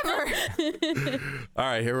 never. All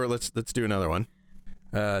right, let's do another one.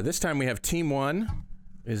 This time we have team 1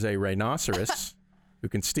 is a rhinoceros who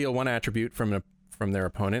can steal one attribute from their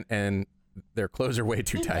opponent, and their clothes are way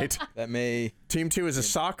too tight. That may. Team 2 is a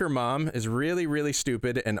soccer mom, is really, really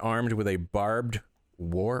stupid and armed with a barbed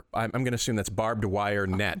wire. I'm going to assume that's barbed wire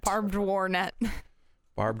net. Barbed war net.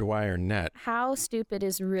 Barbed wire net. How stupid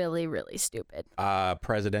is really, really stupid?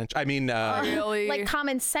 Presidential. I mean, Really? Like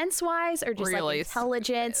common sense wise, or just Really like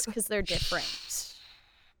intelligence? Because they're different.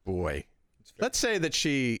 boy. Let's say that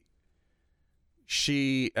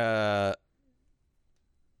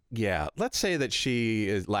let's say that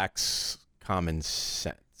she lacks common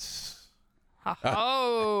sense.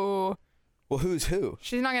 Oh, Well, who's who?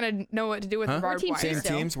 she's not gonna know what to do with Huh? the barbed Team wire. two. Same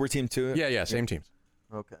Still. teams. We're team 2. Yeah, same teams.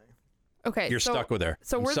 Okay. Okay, You're so, stuck with her.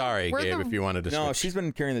 so I'm we're the- sorry, we're Gabe, the- if you wanted to No, switch. she's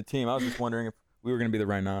been carrying the team. I was just wondering if we were going to be the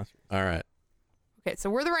rhinoceros. All right. Okay,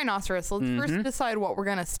 so we're the rhinoceros. Let's first decide what we're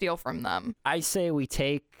gonna steal from them. I say we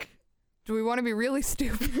take. Do we want to be really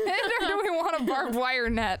stupid, or do we want a barbed wire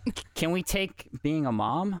net? Can we take being a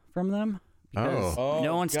mom from them? Because Oh.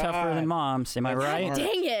 no one's tougher God. than moms. Am I That's right? smart.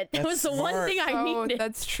 Dang it! That That's was the one smart. thing I Oh, needed.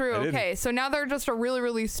 that's true. I didn't- Okay, so now they're just a really,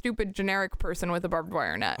 really stupid generic person with a barbed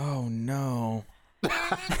wire net. Oh no.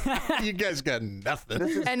 You guys got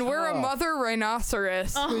nothing. And we're a mother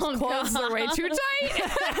rhinoceros whose clothes are way too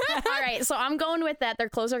tight. All right, so I'm going with that. Their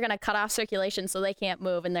clothes are going to cut off circulation so they can't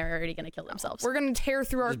move, and they're already going to kill themselves. We're going to tear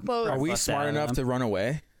through our clothes. Are we Fuck smart that, enough man. to run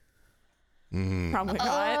away? Probably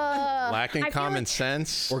not. Lacking I feel common like-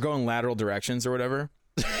 sense. Or going lateral directions or whatever?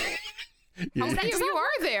 How many of you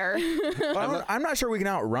are there? I'm not sure we can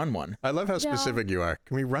outrun one. I love how specific you are.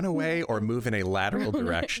 Can we run away or move in a lateral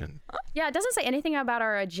direction? Yeah, it doesn't say anything about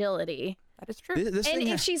our agility. That is true. This And thing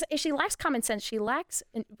if she lacks common sense,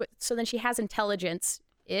 so then she has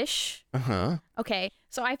intelligence-ish. Uh-huh. Okay,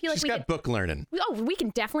 so I feel like She's we got can, book learning. we can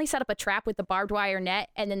definitely set up a trap with the barbed wire net,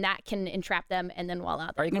 and then that can entrap them, and then voila.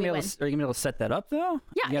 Are you gonna we be able? win. Are you gonna be able to set that up though?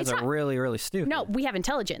 Yeah, you guys it's are not- really, really stupid. No, we have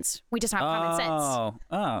intelligence. We just don't have common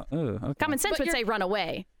sense. Okay. Common sense But would you're- say run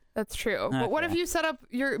away. That's true. But what if Okay. you set up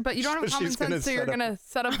but you don't have So common she's gonna sense, so you're set up- gonna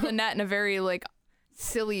set up the net in a very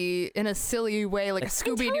silly way, like a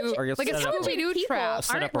Scooby Doo, Or you'll like a set it up- Scooby Doo People trap.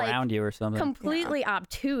 Set up aren't, like, around you or something. Completely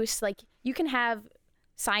obtuse. Like you can have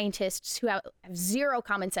scientists who have zero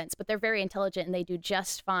common sense, but they're very intelligent and they do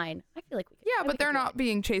just fine. I feel like we could. Yeah, we but could they're do not it.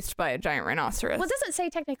 being chased by a giant rhinoceros. Well, it doesn't say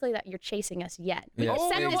technically that you're chasing us yet. Yeah.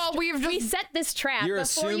 Oh, Dave, well, we just set this trap You're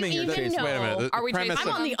before assuming you you're even chasing- know. Wait a minute. Are we premise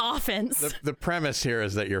chasing I'm on the offense. the premise here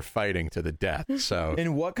is that you're fighting to the death. So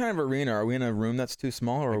In what kind of arena? Are we in a room that's too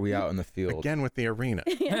small, or are we out in the field? again with the arena.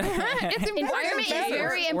 it's important. Environment is Dave.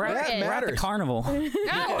 very That important. We're at the matters. carnival.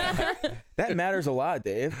 No. That matters a lot,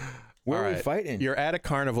 Dave. Where All are we right. fighting? You're at a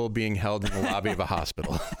carnival being held in the lobby of a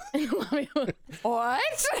hospital.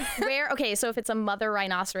 What? Okay, so if it's a mother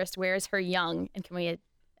rhinoceros, where's her young, and can we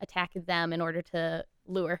attack them in order to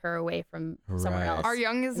lure her away from somewhere Right. else? Our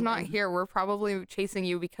young is not here. We're probably chasing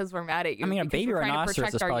you because we're mad at you. I mean, a because baby we're trying to rhinoceros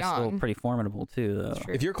protect is our probably still young. pretty formidable too, though.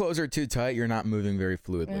 True. If your clothes are too tight, you're not moving very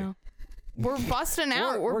fluidly. Yeah. We're busting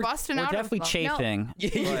out. We're busting we're out. definitely of them.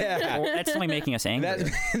 chafing. Yeah. Well, that's only making us angry.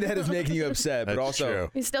 That is making you upset, but That's also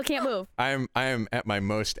true. We still can't move. I am at my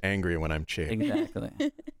most angry when I'm chafed.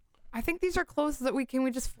 Exactly. I think these are clothes that we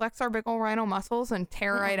just flex our big old rhino muscles and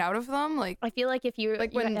tear right out of them. Like I feel like if you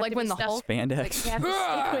Like you when- have like to when be the stuck- Hulk- Spandex. you have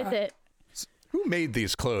to stick with it. Who made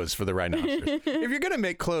these clothes for the rhinoceros? If you're gonna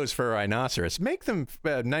make clothes for a rhinoceros, make them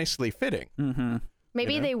nicely fitting. Mm-hmm.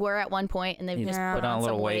 Maybe know? they were at one point and they've Yeah. just Put put on a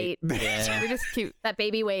little some weight. Yeah. we just keep. That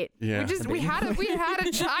baby weight. Yeah. We had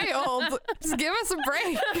a child. Just give us a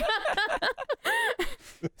break.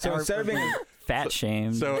 so instead of being Fat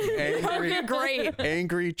shamed. So angry, Okay, great.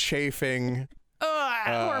 angry, chafing.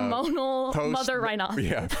 Hormonal post- mother rhinoceros.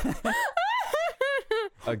 Yeah.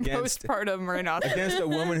 against Postpartum rhinoceros. against a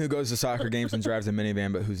woman who goes to soccer games and drives a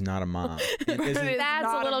minivan, but who's not a mom, and, isn't, Is That's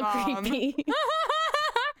not a little mom. creepy.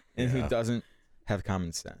 and who doesn't have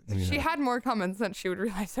common sense. She had more common sense. She would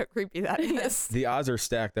realize how creepy that is. The odds are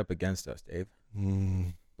stacked up against us, Dave.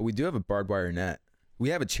 But we do have a barbed wire net. We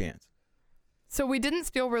have a chance. So we didn't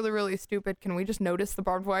steal really, really stupid. Can we just notice the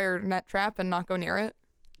barbed wire net trap and not go near it?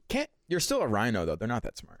 You're still a rhino, though. They're not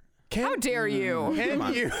that smart. How dare you?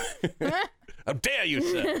 Can you? How dare you,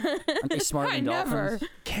 sir? Aren't they smarter I than never. dolphins?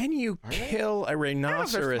 Can you kill a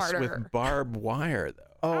rhinoceros smarter. with barbed wire, though?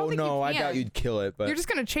 Oh think you no, I can. doubt you'd kill it. But You're just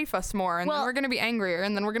gonna chafe us more, and then Well- we're gonna be angrier,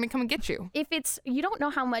 and then we're gonna come and get you. If it's you don't know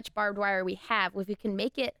how much barbed wire we have, if we can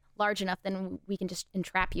make it large enough, then we can just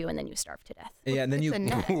entrap you and then you starve to death. yeah, and then It's a you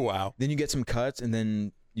net. Wow. then you get some cuts, and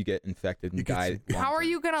then you get infected and You get die. some- long How are term.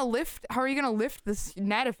 you gonna lift? How are you gonna lift this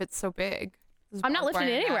net if it's so big? This I'm not barbed lifting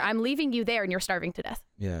it wire anywhere. net. I'm leaving you there and you're starving to death.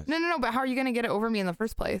 Yeah. No. But how are you gonna get it over me in the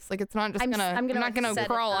first place? Like it's not just I'm gonna. s- I'm I'm gonna, not like, gonna set it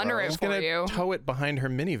crawl up. under it Just for gonna you. tow it behind her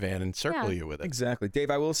minivan and circle Yeah. you with it. Exactly, Dave.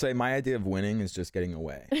 I will say my idea of winning is just getting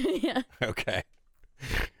away. Yeah. Okay.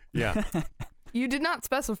 Yeah. You did not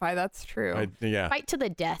specify. That's true. Yeah. Fight to the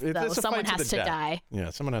death, It's though. a Someone fight to has the to death. die. Yeah.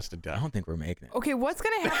 Someone has to I die. don't think we're making it. Okay, what's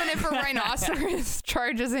gonna happen if a rhinoceros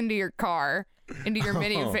charges into your car, into your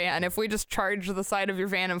minivan? If we just charge the side of your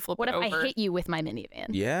van and flip What it if over? I hit you with my minivan?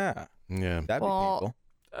 Yeah, Yeah. that'd Well,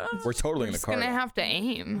 be painful. We're totally in the just car. gonna though. have to I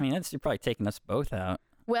aim. mean, you're probably taking us both out.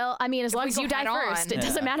 Well, I mean, as If long we as go you die head on. first, it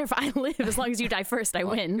doesn't matter if I live. As long as you die first, I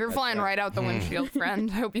win. You're flying right out the windshield, friend.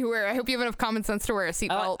 I hope you have enough common sense to wear a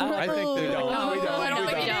seatbelt. I think they don't. No, we don't. I don't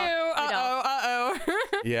We think you do. don't. Uh-oh.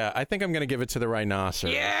 Yeah. I think I'm gonna give it to the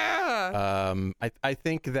rhinoceros. Yeah. I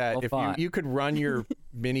think that Well if thought. you could run your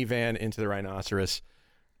minivan into the rhinoceros,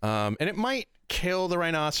 and it might kill the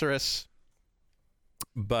rhinoceros,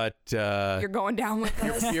 but You're going down with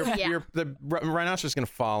us. Yeah. the rhinoceros is gonna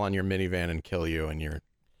fall on your minivan and kill you, and you're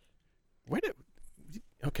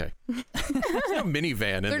okay. There's no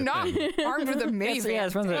minivan in They're the not thing. armed with a minivan. Yeah,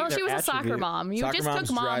 it's one of Well, their she was a soccer attribute. mom. You Soccer just moms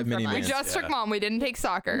took mom drive from minivans. We us. just took mom. We didn't take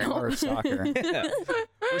soccer. Or soccer.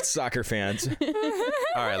 We're soccer fans.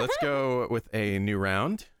 All right, let's go with a new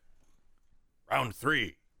round. Round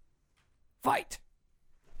 3. Fight.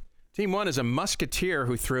 Team 1 is a musketeer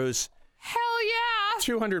who throws Hell yeah.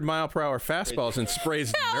 200-mile-per-hour fastballs and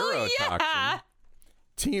sprays neurotoxin. Yeah.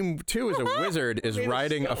 Team 2 is a wizard is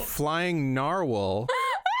riding a flying narwhal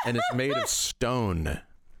and is made of stone.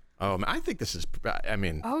 Oh, I think this is, I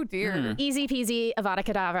mean, Oh dear. Easy peasy, Avada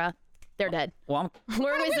Kedavra. They're dead. Well, We're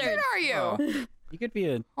What wizard wizards. are you? you could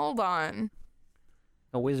be Hold on.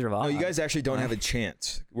 a Wizard of Oz. No, you guys actually don't have a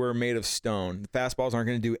chance. We're made of stone. The fastballs aren't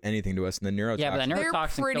going to do anything to us, and the neurotoxin. Yeah, but the They're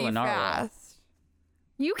neurotoxin pretty kill a narwhal. fast.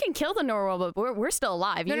 You can kill the narwhal, but we're still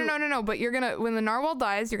alive. No. But you're gonna when the narwhal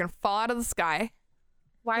dies, you're gonna fall out of the sky.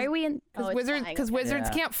 Why are we in? Because it's wizards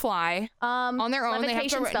Yeah. can't fly on their own. They have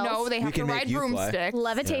to levitation spells. they have We to can make ride you fly. broomsticks.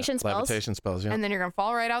 Levitation spells. levitation spells, yeah. And then you're gonna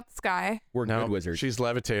fall right out the sky. We're No, good wizards. she's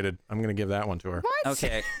levitated. I'm going to give that one to her. What?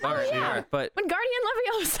 Okay. All right. yeah. All right. But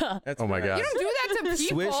Wingardium Leviosa. That's Oh my right. God. You don't do that to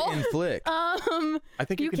people. Swish and flick. I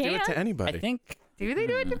think you You can do it to can. anybody. I think Do they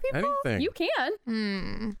do it to people? Anything. You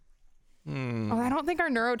can. Oh, I don't think our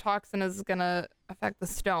neurotoxin is gonna affect the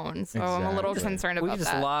stone, so I'm a little Exactly. concerned we about could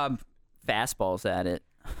just that. lob fastballs at it.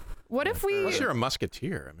 What if we? Unless you're a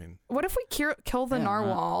musketeer. I mean, What if we kill the Yeah,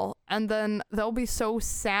 narwhal and then they'll be so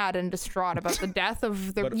sad and distraught about the death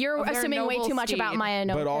of the. You're of their assuming way noble too much about steed.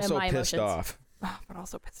 But also my pissed emotions. off. But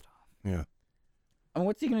also pissed off. yeah. I mean,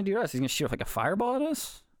 what's he gonna do to us? He's gonna shoot like a fireball at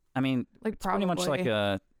us? I mean, Like it's pretty much like probably.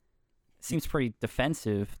 a. Seems pretty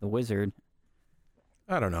defensive. The wizard.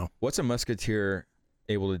 I don't know. What's a musketeer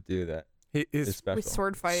able to do that He is is special? We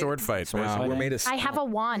sword fight. sword fight. Sword Wow, fight. we're made of I have a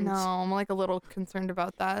wand. No, I'm like a little concerned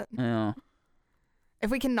about that. Yeah.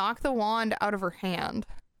 If we can knock the wand out of her hand,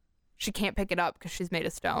 she can't pick it up because she's made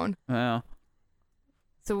of stone. Yeah.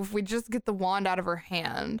 So if we just get the wand out of her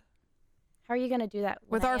hand How are you gonna do that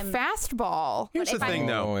with our fastball, Here's the if I- thing,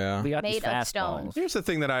 though. Oh yeah. We got Made these of stone. fastballs. Here's the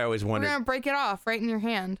thing that I always we're wondered. gonna break it off right in your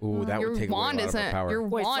hand. Ooh, that your would take away a wand lot of our isn't. power. Your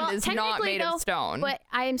Wait, wand well, is not technically, made though, of stone. But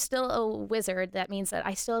I am still a wizard. That means that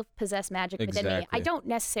I still possess magic within me. I Exactly. don't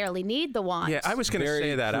necessarily need the wand. Yeah, I was going to Very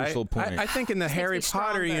say that. crucial point. I think in the Just makes Harry me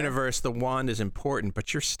Potter stronger. universe, the wand is important,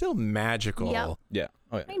 but you're still magical Yep. Yeah.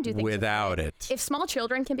 Oh yeah. I can do things without with it. If small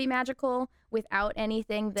children can be magical without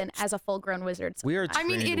anything, then as a full-grown wizard, We are. I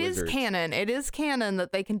mean, trained it is wizards. canon. It is canon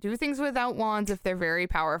that they can do things without wands if they're very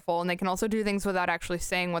powerful, and they can also do things without actually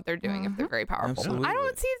saying what they're doing if they're very powerful. Absolutely. I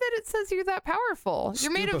don't see that it says you're that powerful.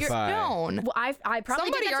 You're made of Stupefy. stone. Well, I probably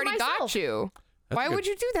Somebody did that already to myself. got you. That's Why good. would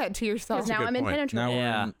you do that to yourself? Because now good I'm point. impenetrable. Now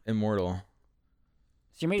Yeah. we're immortal.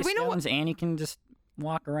 So you're made of Do we know what- stones and you can just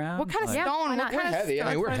walk around? What kind of Like- Yeah, stone? why What not? kind We're of heavy. I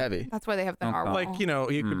mean, that's we're why- heavy. That's why they have the Okay. narwhal. Like, you know,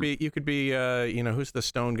 you could be, you know, who's the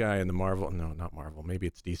stone guy in the Marvel? No, not Marvel. Maybe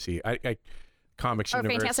it's DC. Comics Or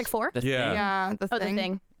universe. Fantastic Four. The Yeah. thing? yeah, the Oh, thing. the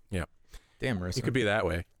thing. Damn, Marissa. You could be that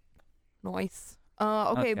way. Nice.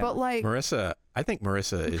 Okay, Okay. but like, Marissa, I think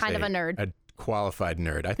Marissa is Kind of a nerd. a qualified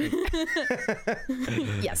nerd. I think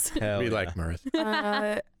Yes. Hell we yeah. like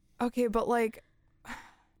Marissa. okay, but like,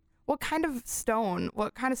 what kind of stone?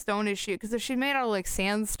 What kind of stone is she? Because if she's made out of like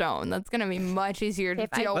sandstone, that's gonna be much easier to If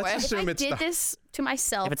I- deal Let's with. assume If I it's did the- this to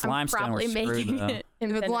myself, If it's I'm limestone, we're probably screwed, making though. it If it's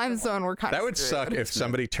impenetrable. limestone, we're kind That of would suck if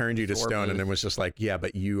somebody turned you to Sword stone and move. then was just like, yeah,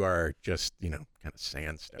 but you are just, you know, kind of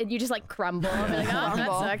sandstone. And you just like crumble. And be like, oh, that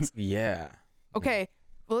Crumble. sucks. Yeah. Okay,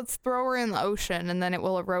 well, let's throw her in the ocean, and then it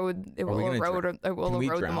will erode. It Are we will gonna erode. drown? It will Can we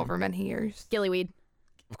erode them drown? over many years. Gillyweed.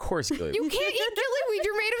 Of course, Gilly. You can't eat gillyweed.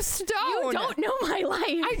 You're made of stone. You don't know my life.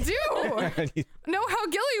 I do. Know how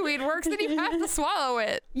gillyweed works, then you have to swallow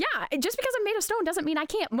it. Yeah, just because I'm made of stone doesn't mean I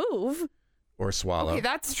can't move. Or swallow. Okay,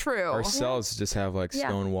 that's true. Our cells just have like Yeah.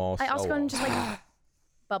 stone walls. I also go and just like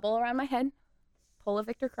bubble around my head, pull a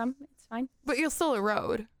Victor Crumb. It's fine. But you'll still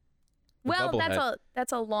erode Well, bubble that's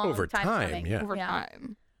head. a long Over time, coming. yeah. over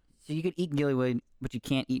time. So you could eat gillyweed, but you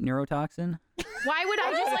can't eat neurotoxin? Why would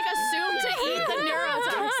I just like assume to eat the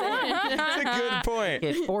neurotoxin? That's a good point.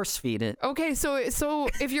 You could force feed it. Okay, so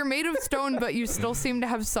if you're made of stone, but you still seem to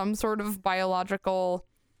have some sort of biological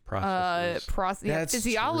Processes. That's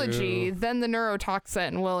physiology, true. then the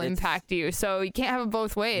neurotoxin will impact you. So you can't have it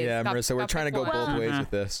both ways. Yeah, Got- Marissa, we're got trying to go pick one. both ways with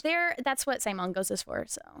this. That's what St. Mungo's is for.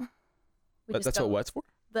 So we But just that's go- what what's for?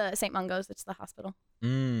 the St. Mungo's. It's the hospital.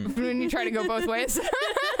 When you try to go both ways.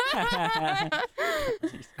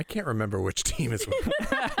 I can't remember which team is with.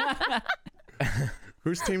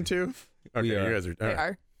 Who's team 2? Okay, We you are. guys are. They all right.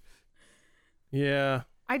 are. Yeah.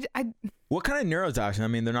 I What kind of neurotoxin? I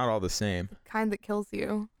mean, they're not all the same. kind that kills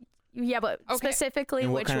you. Yeah, but Okay. specifically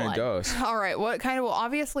And what which kind one? of dose? All right, what kind of? Well,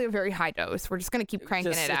 obviously a very high dose. We're just gonna keep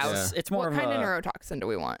cranking Just- it out. It's more What of kind a, of neurotoxin do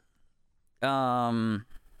we want?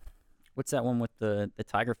 what's that one with the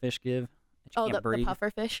tigerfish give? Oh, can't the breathe.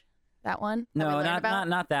 pufferfish, that one. that we No, learned about?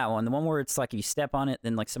 not that one. The one where it's like if you step on it,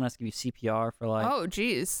 then like someone has to give you CPR for like. Oh,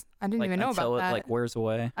 geez. I didn't like, even know until about that. it like wears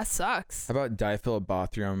away. That sucks. How about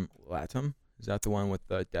Diphyllobothrium latum? Is that the one with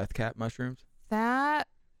the death cap mushrooms? That,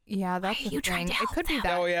 yeah, that's Why are the you trying thing. to It could be help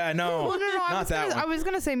that. Oh yeah, no. Well, no, not I was that gonna, one. I was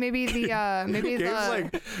gonna say maybe the maybe Gabe's the.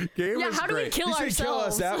 like, Gabe Yeah, was how do we great. kill You should kill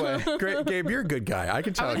us ourselves? that way. Great, Gabe, you're a good guy. I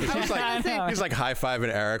can tell. 'Cause he's like, I know. he's like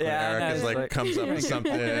high-fiving Eric when Yeah, I Eric know, is it's like like- comes up with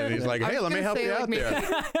something, and he's like, I "Hey, was let me gonna help say, you like, out maybe,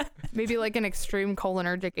 there." maybe like an extreme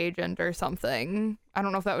cholinergic agent or something. I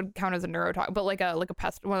don't know if that would count as a neurotoxic, but like a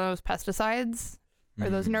pest, one of those pesticides. Are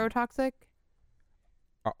those neurotoxic?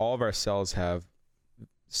 All of our cells have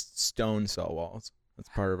stone cell walls. That's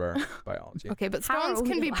part of our biology. Okay, but How stones are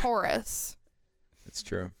can we be alive? porous, That's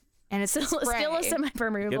true. and it's Still a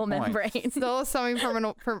semi-permeable Good point. membrane. still a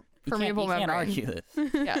semi-permeable permeable you can't membrane. argue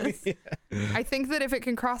this. Yes. I think that if it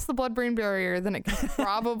can cross the blood-brain barrier, then it can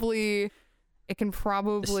probably. It can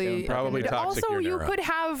probably Probably toxic to Also, your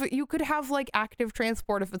you could have like active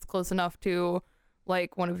transport if it's close enough to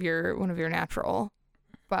like one of your natural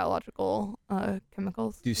biological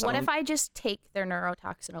chemicals. Do What if I just take their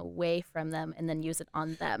neurotoxin away from them and then use it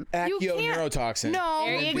on them? You can't- neurotoxin. No,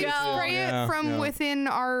 There you we go. spray Yeah, it from yeah. within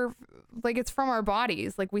our, like it's from our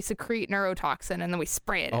bodies. Like we secrete neurotoxin and then we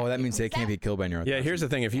spray it. Oh, that means they can't be killed by neurotoxin. Yeah, here's the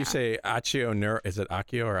thing. If you say is it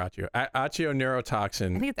achio or achio? Achio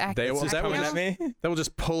neurotoxin. I think it's achio. They will, It's that will achio. just, me? that will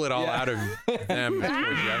just pull it all Yeah. out of them.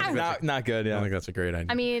 Not good. I Yeah. don't think that's a great idea.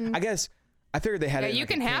 I mean, I figured they had Yeah, it. in you like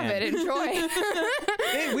can a have can. it. Enjoy.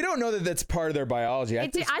 Hey, we don't know that that's part of their biology. I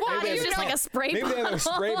thought it was just like a spray Maybe they have a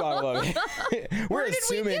spray bottle of it. We're did we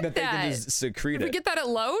assuming get that they can that? just secrete Did we it. get that at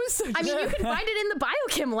Lowe's? I mean, you can find it in the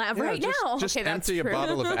biochem lab right now. Just Okay, that's empty a true.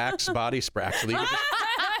 bottle of Axe body spray. Actually, you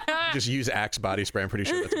just use Axe body spray. I'm pretty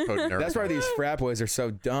sure that's a potent That's why neurotoxin. these frat boys are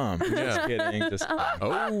so dumb. Just kidding. Just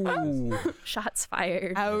Oh. Shots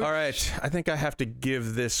fired. Ouch. All right. I think I have to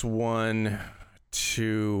give this one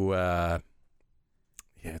to.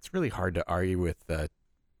 Yeah, it's really hard to argue with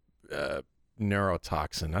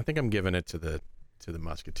neurotoxin. I think I'm giving it to the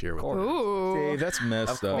Musketeer. With Ooh. Dave, that's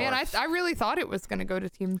messed up. Man, I really thought it was gonna go to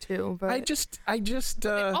Team 2, but I just.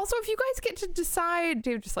 also if you guys get to decide,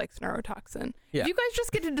 Dave just likes neurotoxin. Yeah. If you guys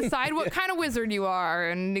just get to decide what kind of wizard you are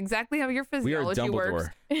and exactly how your We are physiology works,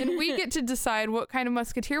 Dumbledore. then we get to decide what kind of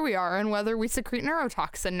musketeer we are and whether we secrete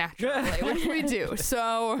neurotoxin naturally, which we do.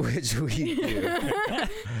 So Which we do.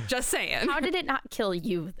 just saying. How did it not kill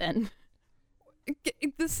you then?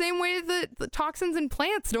 The same way that the toxins in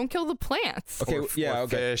plants don't kill the plants. Okay, or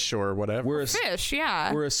okay. fish or whatever. Fish,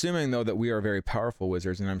 yeah. We're assuming though that we are very powerful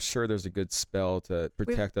wizards, and I'm sure there's a good spell to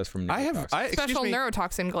protect us from neurotoxin. excuse Special me.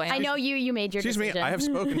 neurotoxin gland. I know you made your Excuse me. decision. I have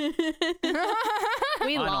spoken.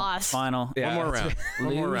 We lost. Final. Yeah, One more that's round.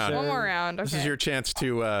 One more round. One more round. Okay. This is your chance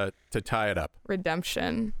to tie it up.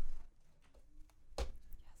 redemption.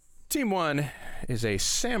 Team 1 is a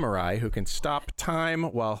samurai who can stop time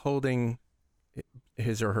while holding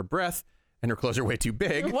his or her breath, and her clothes are way too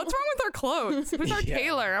big. What's wrong with our clothes? Who's our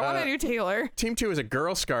tailor? I want a new tailor. Team 2 is a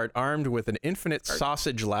Girl Scout armed with an infinite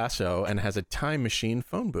sausage lasso and has a time machine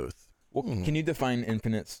phone booth. Well, can you define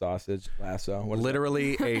infinite sausage lasso? What is that?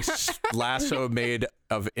 Literally a lasso made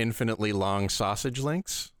of infinitely long sausage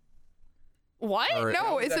links. What? Or- No,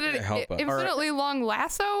 How is is that it gonna an help us? infinitely long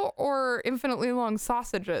lasso or infinitely long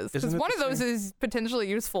sausages? Because Isn't it one the of those is potentially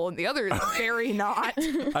useful and the other is very not.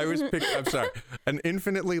 I'm sorry. An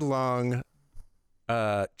infinitely long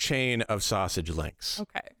chain of sausage links.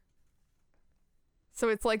 Okay. So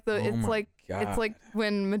it's like Oh it's my like God. it's like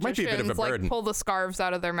when Might be a bit of a magicians like burden. pull the scarves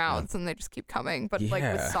out of their mouths and they just keep coming, but like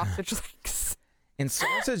with Yeah. sausage links. And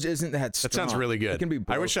sausage isn't that strong. That sounds really It good. can be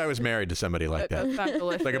I wish I was married to somebody like that. That's not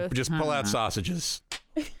delicious. Like just pull out sausages.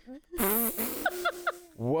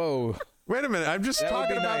 Whoa. Wait a minute. I'm just That would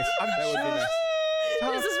talking be about. nice. That would be nice.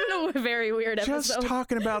 This has been a very weird Just episode.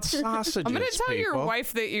 talking about sausages. I'm gonna tell your people.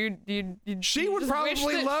 wife that you She would just wish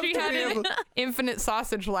probably that love she to had be an able- infinite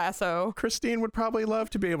sausage lasso. Christine would probably love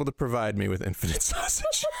to be able to provide me with infinite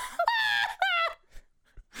sausage.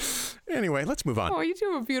 Anyway, let's move on. Oh, you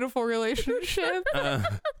two have a beautiful relationship.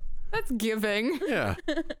 That's giving. Yeah.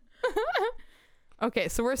 Okay,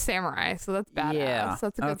 so we're samurai, so that's badass. Yeah,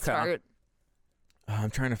 That's a good okay. start. I'm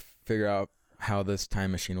trying to figure out how this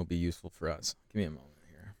time machine will be useful for us. Give me a moment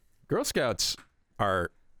here. Girl Scouts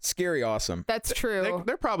are Scary awesome. That's true.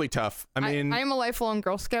 they're probably tough. I mean, I am a lifelong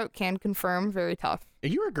Girl Scout. Can confirm, very tough.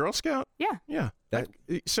 you were a Girl Scout? Yeah, Yeah. That-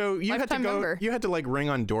 So you had to Lifetime go. member. You had to like ring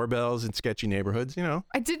on doorbells in sketchy neighborhoods. You know.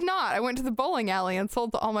 I did not. I went to the bowling alley and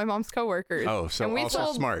sold to all my mom's coworkers. Oh, so and we also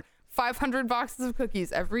sold smart. 500 boxes of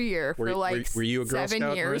cookies every year for were you a Girl 7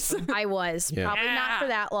 Scout, years. Marissa? I was Yeah. probably not for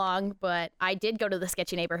that long, but I did go to the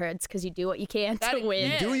sketchy neighborhoods because you do what you can to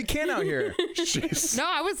win. Do what you can out here. Jeez. No,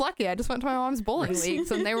 I was lucky. I just went to my mom's bowling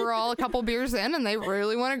leagues, and they were all a couple beers in, and they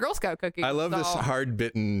really wanted Girl Scout cookies. I love this so-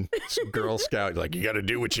 hard-bitten Girl Scout. Like, you got to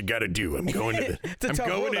do what you got to do. I'm going to a I'm tough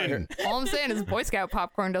going world out in. All I'm saying is Boy Scout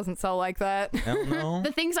popcorn doesn't sell like that. I don't know.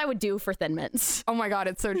 The things I would do for Thin Mints. Oh my God,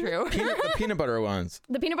 it's so true. The peanut butter ones.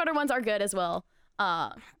 The peanut butter ones are good as well.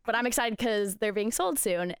 But I'm excited because they're being sold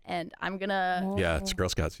soon, and I'm gonna Yeah, it's Girl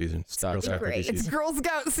Scout season. Stop. Girl Scout cookie Great. It's season. Girl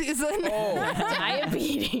Scout season.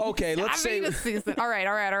 diabetes. Okay, let's say Diabetes season. All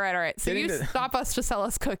right. So Getting you to- stop us to sell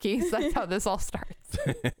us cookies. That's how this all starts.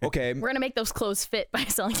 okay. We're gonna make those clothes fit by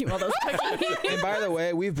selling you all those cookies. And by the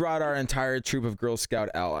way, we've brought our entire troop of Girl Scout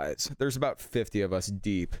allies. There's about 50 of us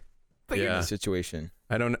deep But in Yeah. this situation.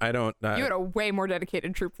 I don't. you had a way more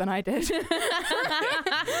dedicated troop than I did.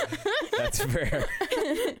 That's fair.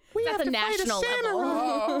 That's a national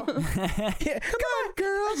level. Yeah, come on,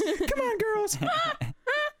 girls. Come on, girls.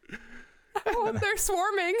 Oh, they're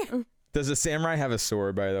swarming. Does a samurai have a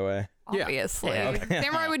sword, by the way? Yeah. Obviously. Yeah, okay.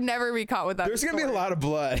 Samurai would never be caught with that. There's going to be a lot of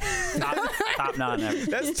blood. Top knot and everything.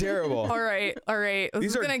 That's terrible. All right. This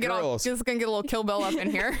These is are gonna get girls. this is gonna get a little Kill Bill up in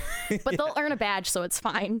here. But they'll earn a badge, so it's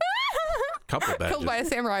fine. couple badges. Killed by a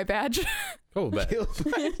samurai badge. Couple badges.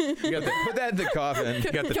 You got the, Put that in the coffin.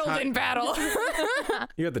 you got the Killed time, in battle.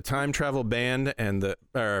 you got the time travel band and the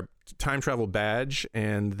time travel badge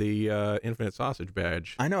and the infinite sausage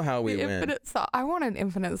badge. I know how we The win. infinite I want an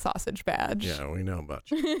infinite sausage badge. Yeah, we know about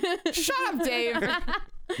you. Shut up, Dave.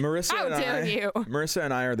 Marissa How and dare I, you. Marissa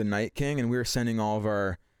and I are the Night King, and we're sending all of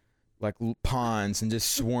our pawns and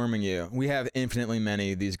just swarming you. We have infinitely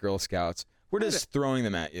many of these Girl Scouts. We're just throwing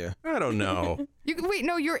them at you. I don't know. Wait,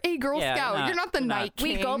 no, you're a Girl Yeah, Scout. not- You're not the not- Night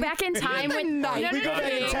King. We go back in time the when Night No, We go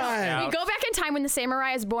back in King. time. We go back in time when the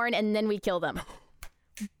samurai is born, and then we kill them.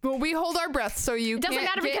 But we hold our breath, so you It doesn't can't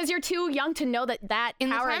matter get because you're too young to know that in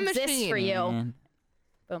the power time exists machine. for you. Man.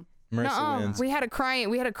 Marissa Nuh-uh. wins. We had a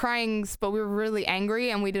crying, but we were really angry,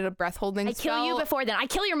 and we did a breath holding I kill you spell. before then. I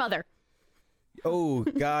kill your mother. Oh,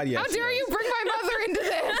 God, yes. How dare you bring my mother into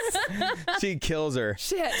this? She kills her.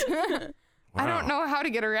 Shit. I don't know how to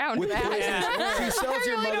get around With that. poisonous, she sells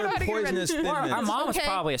your really don't know mother how to get rid of poisonous this. Thin Our Mints. mom was Okay.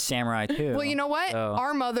 probably a samurai too. Well, you know what? So-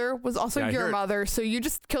 Our mother was also Yeah, I your heard- mother, so you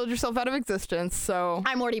just killed yourself out of existence. So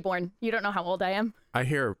I'm already born. You don't know how old I am. I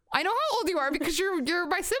hear I know how old you are because you're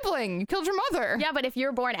my sibling. You killed your mother. Yeah, but if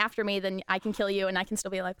you're born after me, then I can kill you, and I can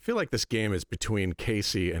still be alive. I feel like this game is between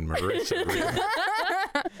Casey and Marissa. Really.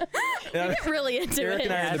 Get really into Eric it.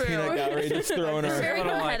 and I are the True. peanut gallery, just throwing It's our. very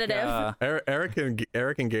Sort of like, competitive.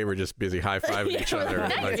 Eric and Gabe are just busy high-fiving each other.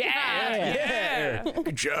 Like, Yeah.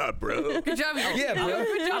 good job, bro. Good job. Yeah, bro.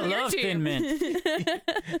 Good job, I your love team. Thin Mints.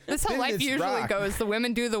 That's how Thin life Mints usually rock. goes. The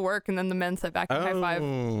women do the work, and then the men sit back and high five.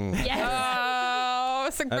 Oh. Yes. Oh,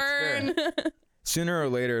 sick That's burn. Sooner or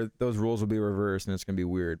later, those rules will be reversed, and it's gonna be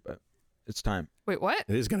weird. But it's time. Wait, what?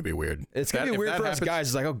 It is going to be weird. It's gonna That- be if weird that for us happens- guys.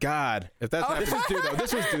 It's like, oh God, If that this happens, was due though.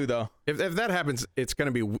 This was due though. if that happens, it's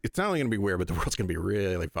going to be. It's not only going to be weird, but the world's going to be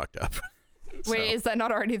really fucked up. Wait, is that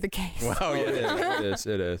not already the case? Oh It yeah, is. It is.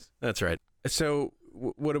 It is. that's right. So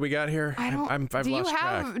what do we got here? I don't. I've do you lost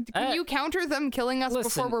have? track. Can you counter them killing us Listen,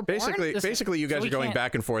 before we're born? Basically, you guys So we are going can't-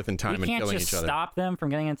 back and forth in time We and can't killing just each other. stop them from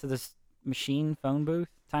getting into this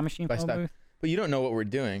time machine By phone stop. booth. But you don't know what we're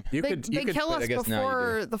doing. You They could kill but I us guess now you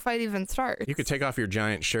before the fight even starts. you could take off your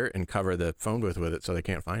giant shirt and cover the phone booth with it so they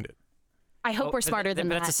can't find it. I hope we're smarter than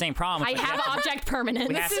but that. that's the same problem. I It's like have we have to- object permanence.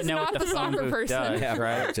 We have This to is know not what the the phone soccer booth person. does, Yeah,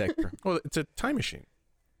 right? object. Well, it's a time machine.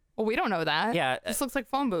 Well, we don't know that. Yeah, It just looks like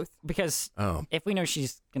phone booth. Because Oh, if we know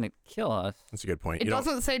she's gonna kill us, that's a good point. It You don't-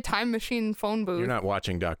 doesn't say time machine phone booth. You're not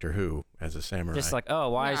watching Doctor Who as a samurai. just like, oh,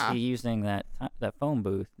 why Nah. is he using that phone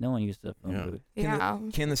booth? No one used the phone Yeah. booth. Yeah.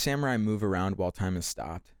 Can the samurai move around while time is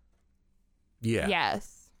stopped? yeah.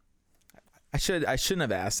 Yes. I shouldn't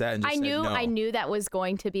have asked that. And just I said knew no. I knew that was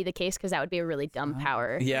going to be the case because that would be a really dumb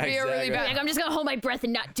power. Yeah, It'd be a really exactly. bad- Like, I'm just gonna hold my breath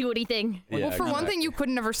and not do anything. Yeah, Well, for one exactly. thing, you could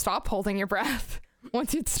never stop holding your breath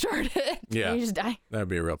once you'd started. Yeah. And you just die. That'd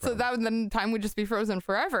be a real So problem. that would then time would just be frozen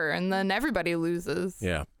forever, and then everybody loses.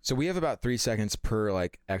 yeah. So we have about 3 seconds per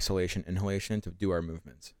exhalation, inhalation to do our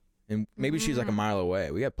movements. And maybe she's like a mile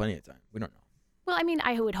away. We have plenty of time. We don't know. Well, I mean,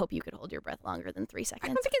 I would hope you could hold your breath longer than 3 I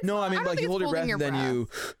seconds. don't think it's. No, I mean, don't like think you it's hold your breath, holding and then you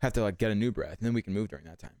have to get a new breath, and then we can move during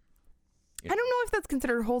that time. I don't know if that's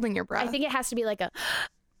considered holding your breath. I think it has to be like a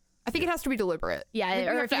I think it has to be deliberate. yeah, I think you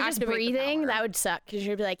or have if to you're just activate the breathing, power. that would suck because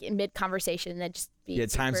you'd be like in mid conversation, that'd just be Yeah,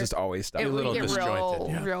 time's super- just always stopped. It little would get disjointed,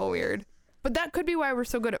 yeah. real weird. But that could be why we're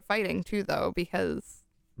so good at fighting too, though, because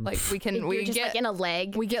Like we You're just get like in a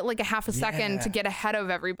leg. we get like a half a second to get ahead of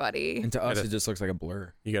everybody. And to us, it just looks like a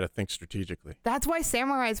blur. You got to think strategically. That's why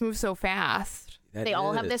samurais move so fast, They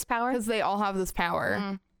all have this power. because they all have this power.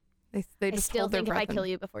 Mm. They I just still hold their think if breath I and kill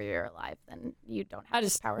you before you're alive, then you don't have I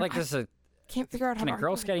this just power. like this. can't figure out how Can to a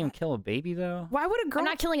Girl argue Scout even that. kill a baby though? Why would a girl? I'm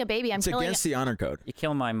not killing a baby. I'm It's killing. against the honor code. You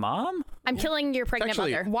kill my mom? I'm killing your pregnant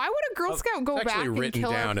actually- mother. Why would a Girl Scout go it's back actually and written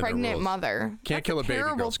kill down in a the pregnant rules. mother? Can't That's kill a baby Girl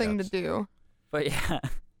terrible thing to Scouts. do. But yeah,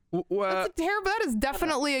 Well, That's terrible. That is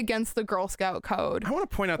definitely against the Girl Scout code. I want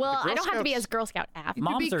to point out Well, that the Girl I don't have to be Scouts- as Girl Scout app. You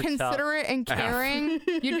Moms to are be tough. considerate and caring.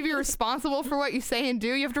 You have to be responsible for what you say and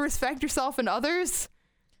do. You have to respect yourself and others.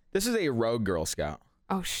 This is a rogue Girl Scout.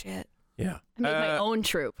 Oh shit. Yeah. I made my own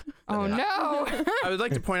troop. Oh no. I would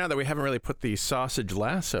like to point out that we haven't really put the sausage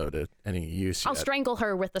lasso to any use I'll yet. strangle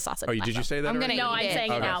her with the sausage. Oh, did you lasso. say that? I'm gonna already? No, eat I'm it.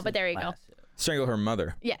 saying it Okay. now, but there you go. Strangle her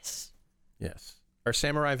mother. Yes. Yes. Are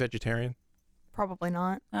samurai vegetarian? Probably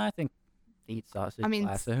not. I think they eat sausage. I mean,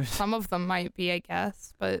 lassos. some of them might be, I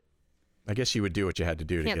guess, but I guess you would do what you had to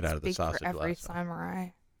do to can't get out of the speak for sausage every lasso. samurai.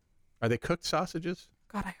 Are they cooked sausages?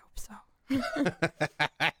 God, I hope so.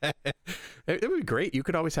 It would be great. You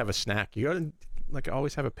could always have a snack. You gotta like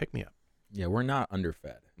always have a pick me up. Yeah, we're not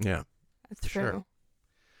underfed. Yeah. It's Sure. true.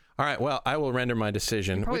 All right. Well, I will render my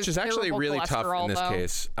decision, Probably which is actually terrible really tough cholesterol, in this though.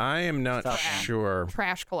 case. I am not Tough. sure.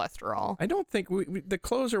 Trash cholesterol. I don't think the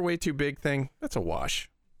clothes are way too big thing. That's a wash.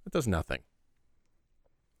 It does nothing.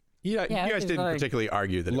 Yeah, Yeah, you guys it's didn't like- particularly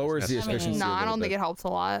argue that Lowers it the was I mean, efficiency. No, a I little don't think bit. it helps a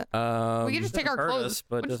lot. necessary. We can just take our doesn't hurt clothes. us,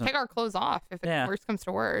 but We'll just doesn't- take our clothes off if Yeah. worst comes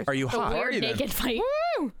to worst. Are you The hot? weird Party then. naked fight.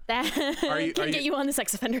 Woo! That Are you- can are get you- you on the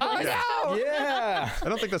sex offender Oh list. no! Yeah. I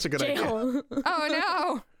don't think that's a good idea. Jail. Oh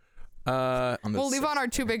no! On the We'll leave sixth. on our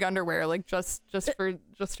too big underwear, like just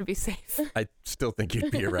to be safe. I still think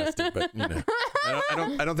you'd be arrested, but you know,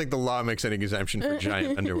 I don't think the law makes any exemption for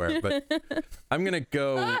giant underwear. But I'm gonna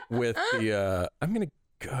go with the.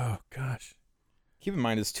 Oh gosh, Keep in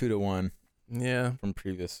mind it's 2-1 yeah. from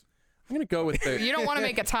previous. I'm gonna go with the. You don't want to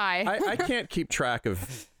make a tie. I can't keep track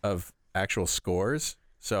of actual scores,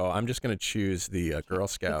 so I'm just gonna choose the Girl You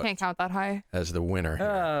Scout can't count that high. as the winner. Here.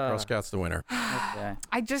 Girl Oh. Scout's the winner. Okay.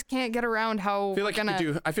 I just can't get around how I feel we're like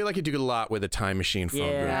gonna. I feel like you do a lot with a time machine phone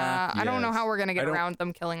booth. Yeah. I don't know Yes. how we're gonna I get don't- around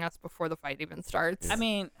them killing us before the fight even starts. I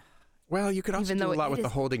mean, Well, you could also Even do a though lot it with the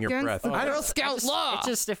is holding your against breath. the I Girl don't, Scout law. it's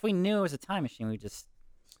just if we knew it was a time machine, we just.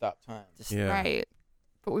 Stop time. yeah. Right.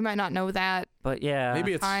 But we might not know that. But yeah,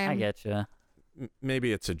 Maybe it's Time. I get you.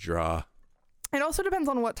 maybe it's a draw. It also depends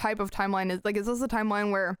on what type of timeline is. Like, is this a timeline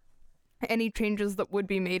where any changes that would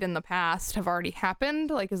be made in the past have already happened?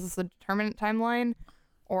 Like, is this a determinate timeline?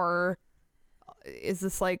 Or is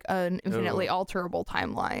this like an infinitely alterable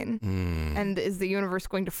timeline? And is the universe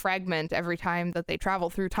going to fragment every time that they travel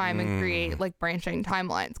through time and create like branching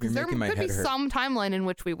timelines? Because You're there making my could be head hurt. some timeline in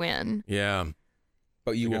which we win, Yeah.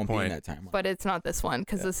 But you Good won't be point. in that time. but it's not this one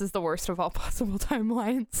because this is the worst of all possible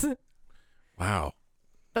timelines. Wow.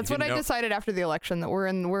 That's You what I didn't know- decided after the election, that we're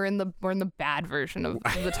in the bad version of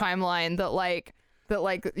the timeline, that like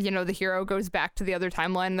you know, the hero goes back to the other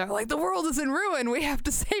timeline and they're like, the world is in ruin, we have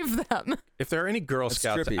to save them. If there are any Girl That's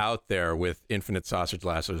Scouts trippy. out there with infinite sausage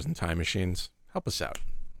lassos and time machines, help us out.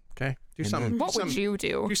 Okay? Do something. What would you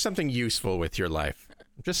do? Do something useful with your life.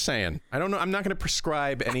 I'm just saying. I don't know. I'm not going to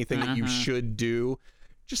prescribe anything that you should do.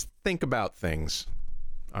 Just think about things.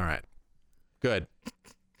 All right. Good.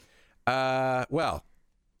 Well,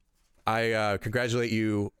 I congratulate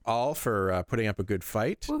you all for putting up a good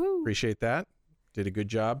fight. Woohoo. Appreciate that. Did a good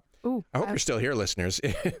job. Ooh, I hope you're still here, listeners. I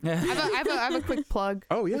have a quick plug.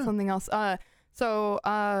 Oh, yeah. For something else. So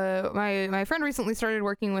my friend recently started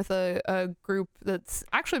working with a group that's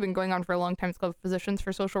actually been going on for a long time. It's called Physicians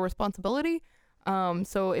for Social Responsibility.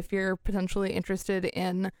 So if you're potentially interested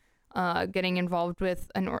in getting involved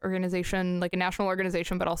with an organization, like a national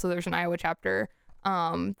organization, but also there's an Iowa chapter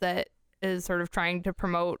that is sort of trying to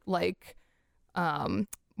promote like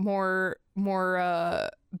more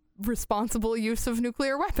responsible use of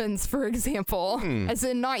nuclear weapons, for example, as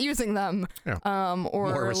in not using them, Yeah. or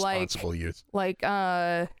More like responsible use.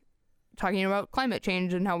 talking about climate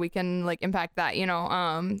change and how we can like impact that, you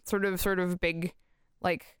know, sort of big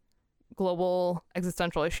like global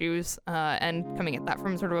existential issues, and coming at that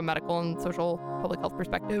from sort of a medical and social public health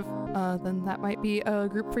perspective, then that might be a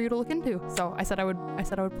group for you to look into. So I said I would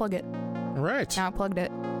plug it. All right. Now I plugged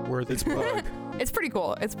it. Worthy plug. It's pretty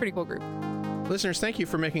cool. It's a pretty cool group. Listeners, thank you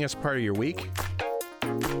for making us part of your week.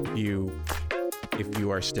 If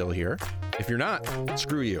you are still here. If you're not,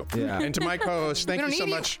 screw you. Yeah. And to my co-host, thank We you don't so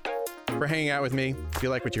need you. much for hanging out with me. If you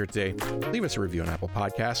like what you heard today, leave us a review on Apple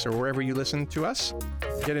Podcasts or wherever you listen to us.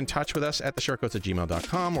 Get in touch with us at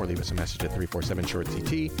theshortcoats@gmail.com or leave us a message at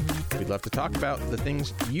 347-SHORT-CT. We'd love to talk about the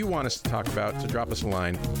things you want us to talk about, so drop us a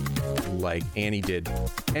line like Annie did.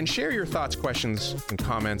 And share your thoughts, questions, and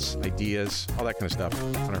comments, ideas, all that kind of stuff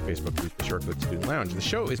on our Facebook group, The Short Coat Student Lounge. The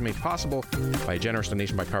show is made possible by a generous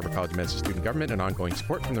donation by Carver College of Medicine Student Government and ongoing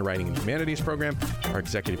support from the Writing and Humanities program. Our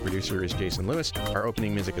executive producer is Jason Lewis. Our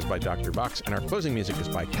opening music is by Dr. Box, and our closing music is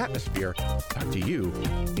by Catmosphere. Talk to you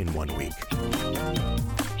in 1 week.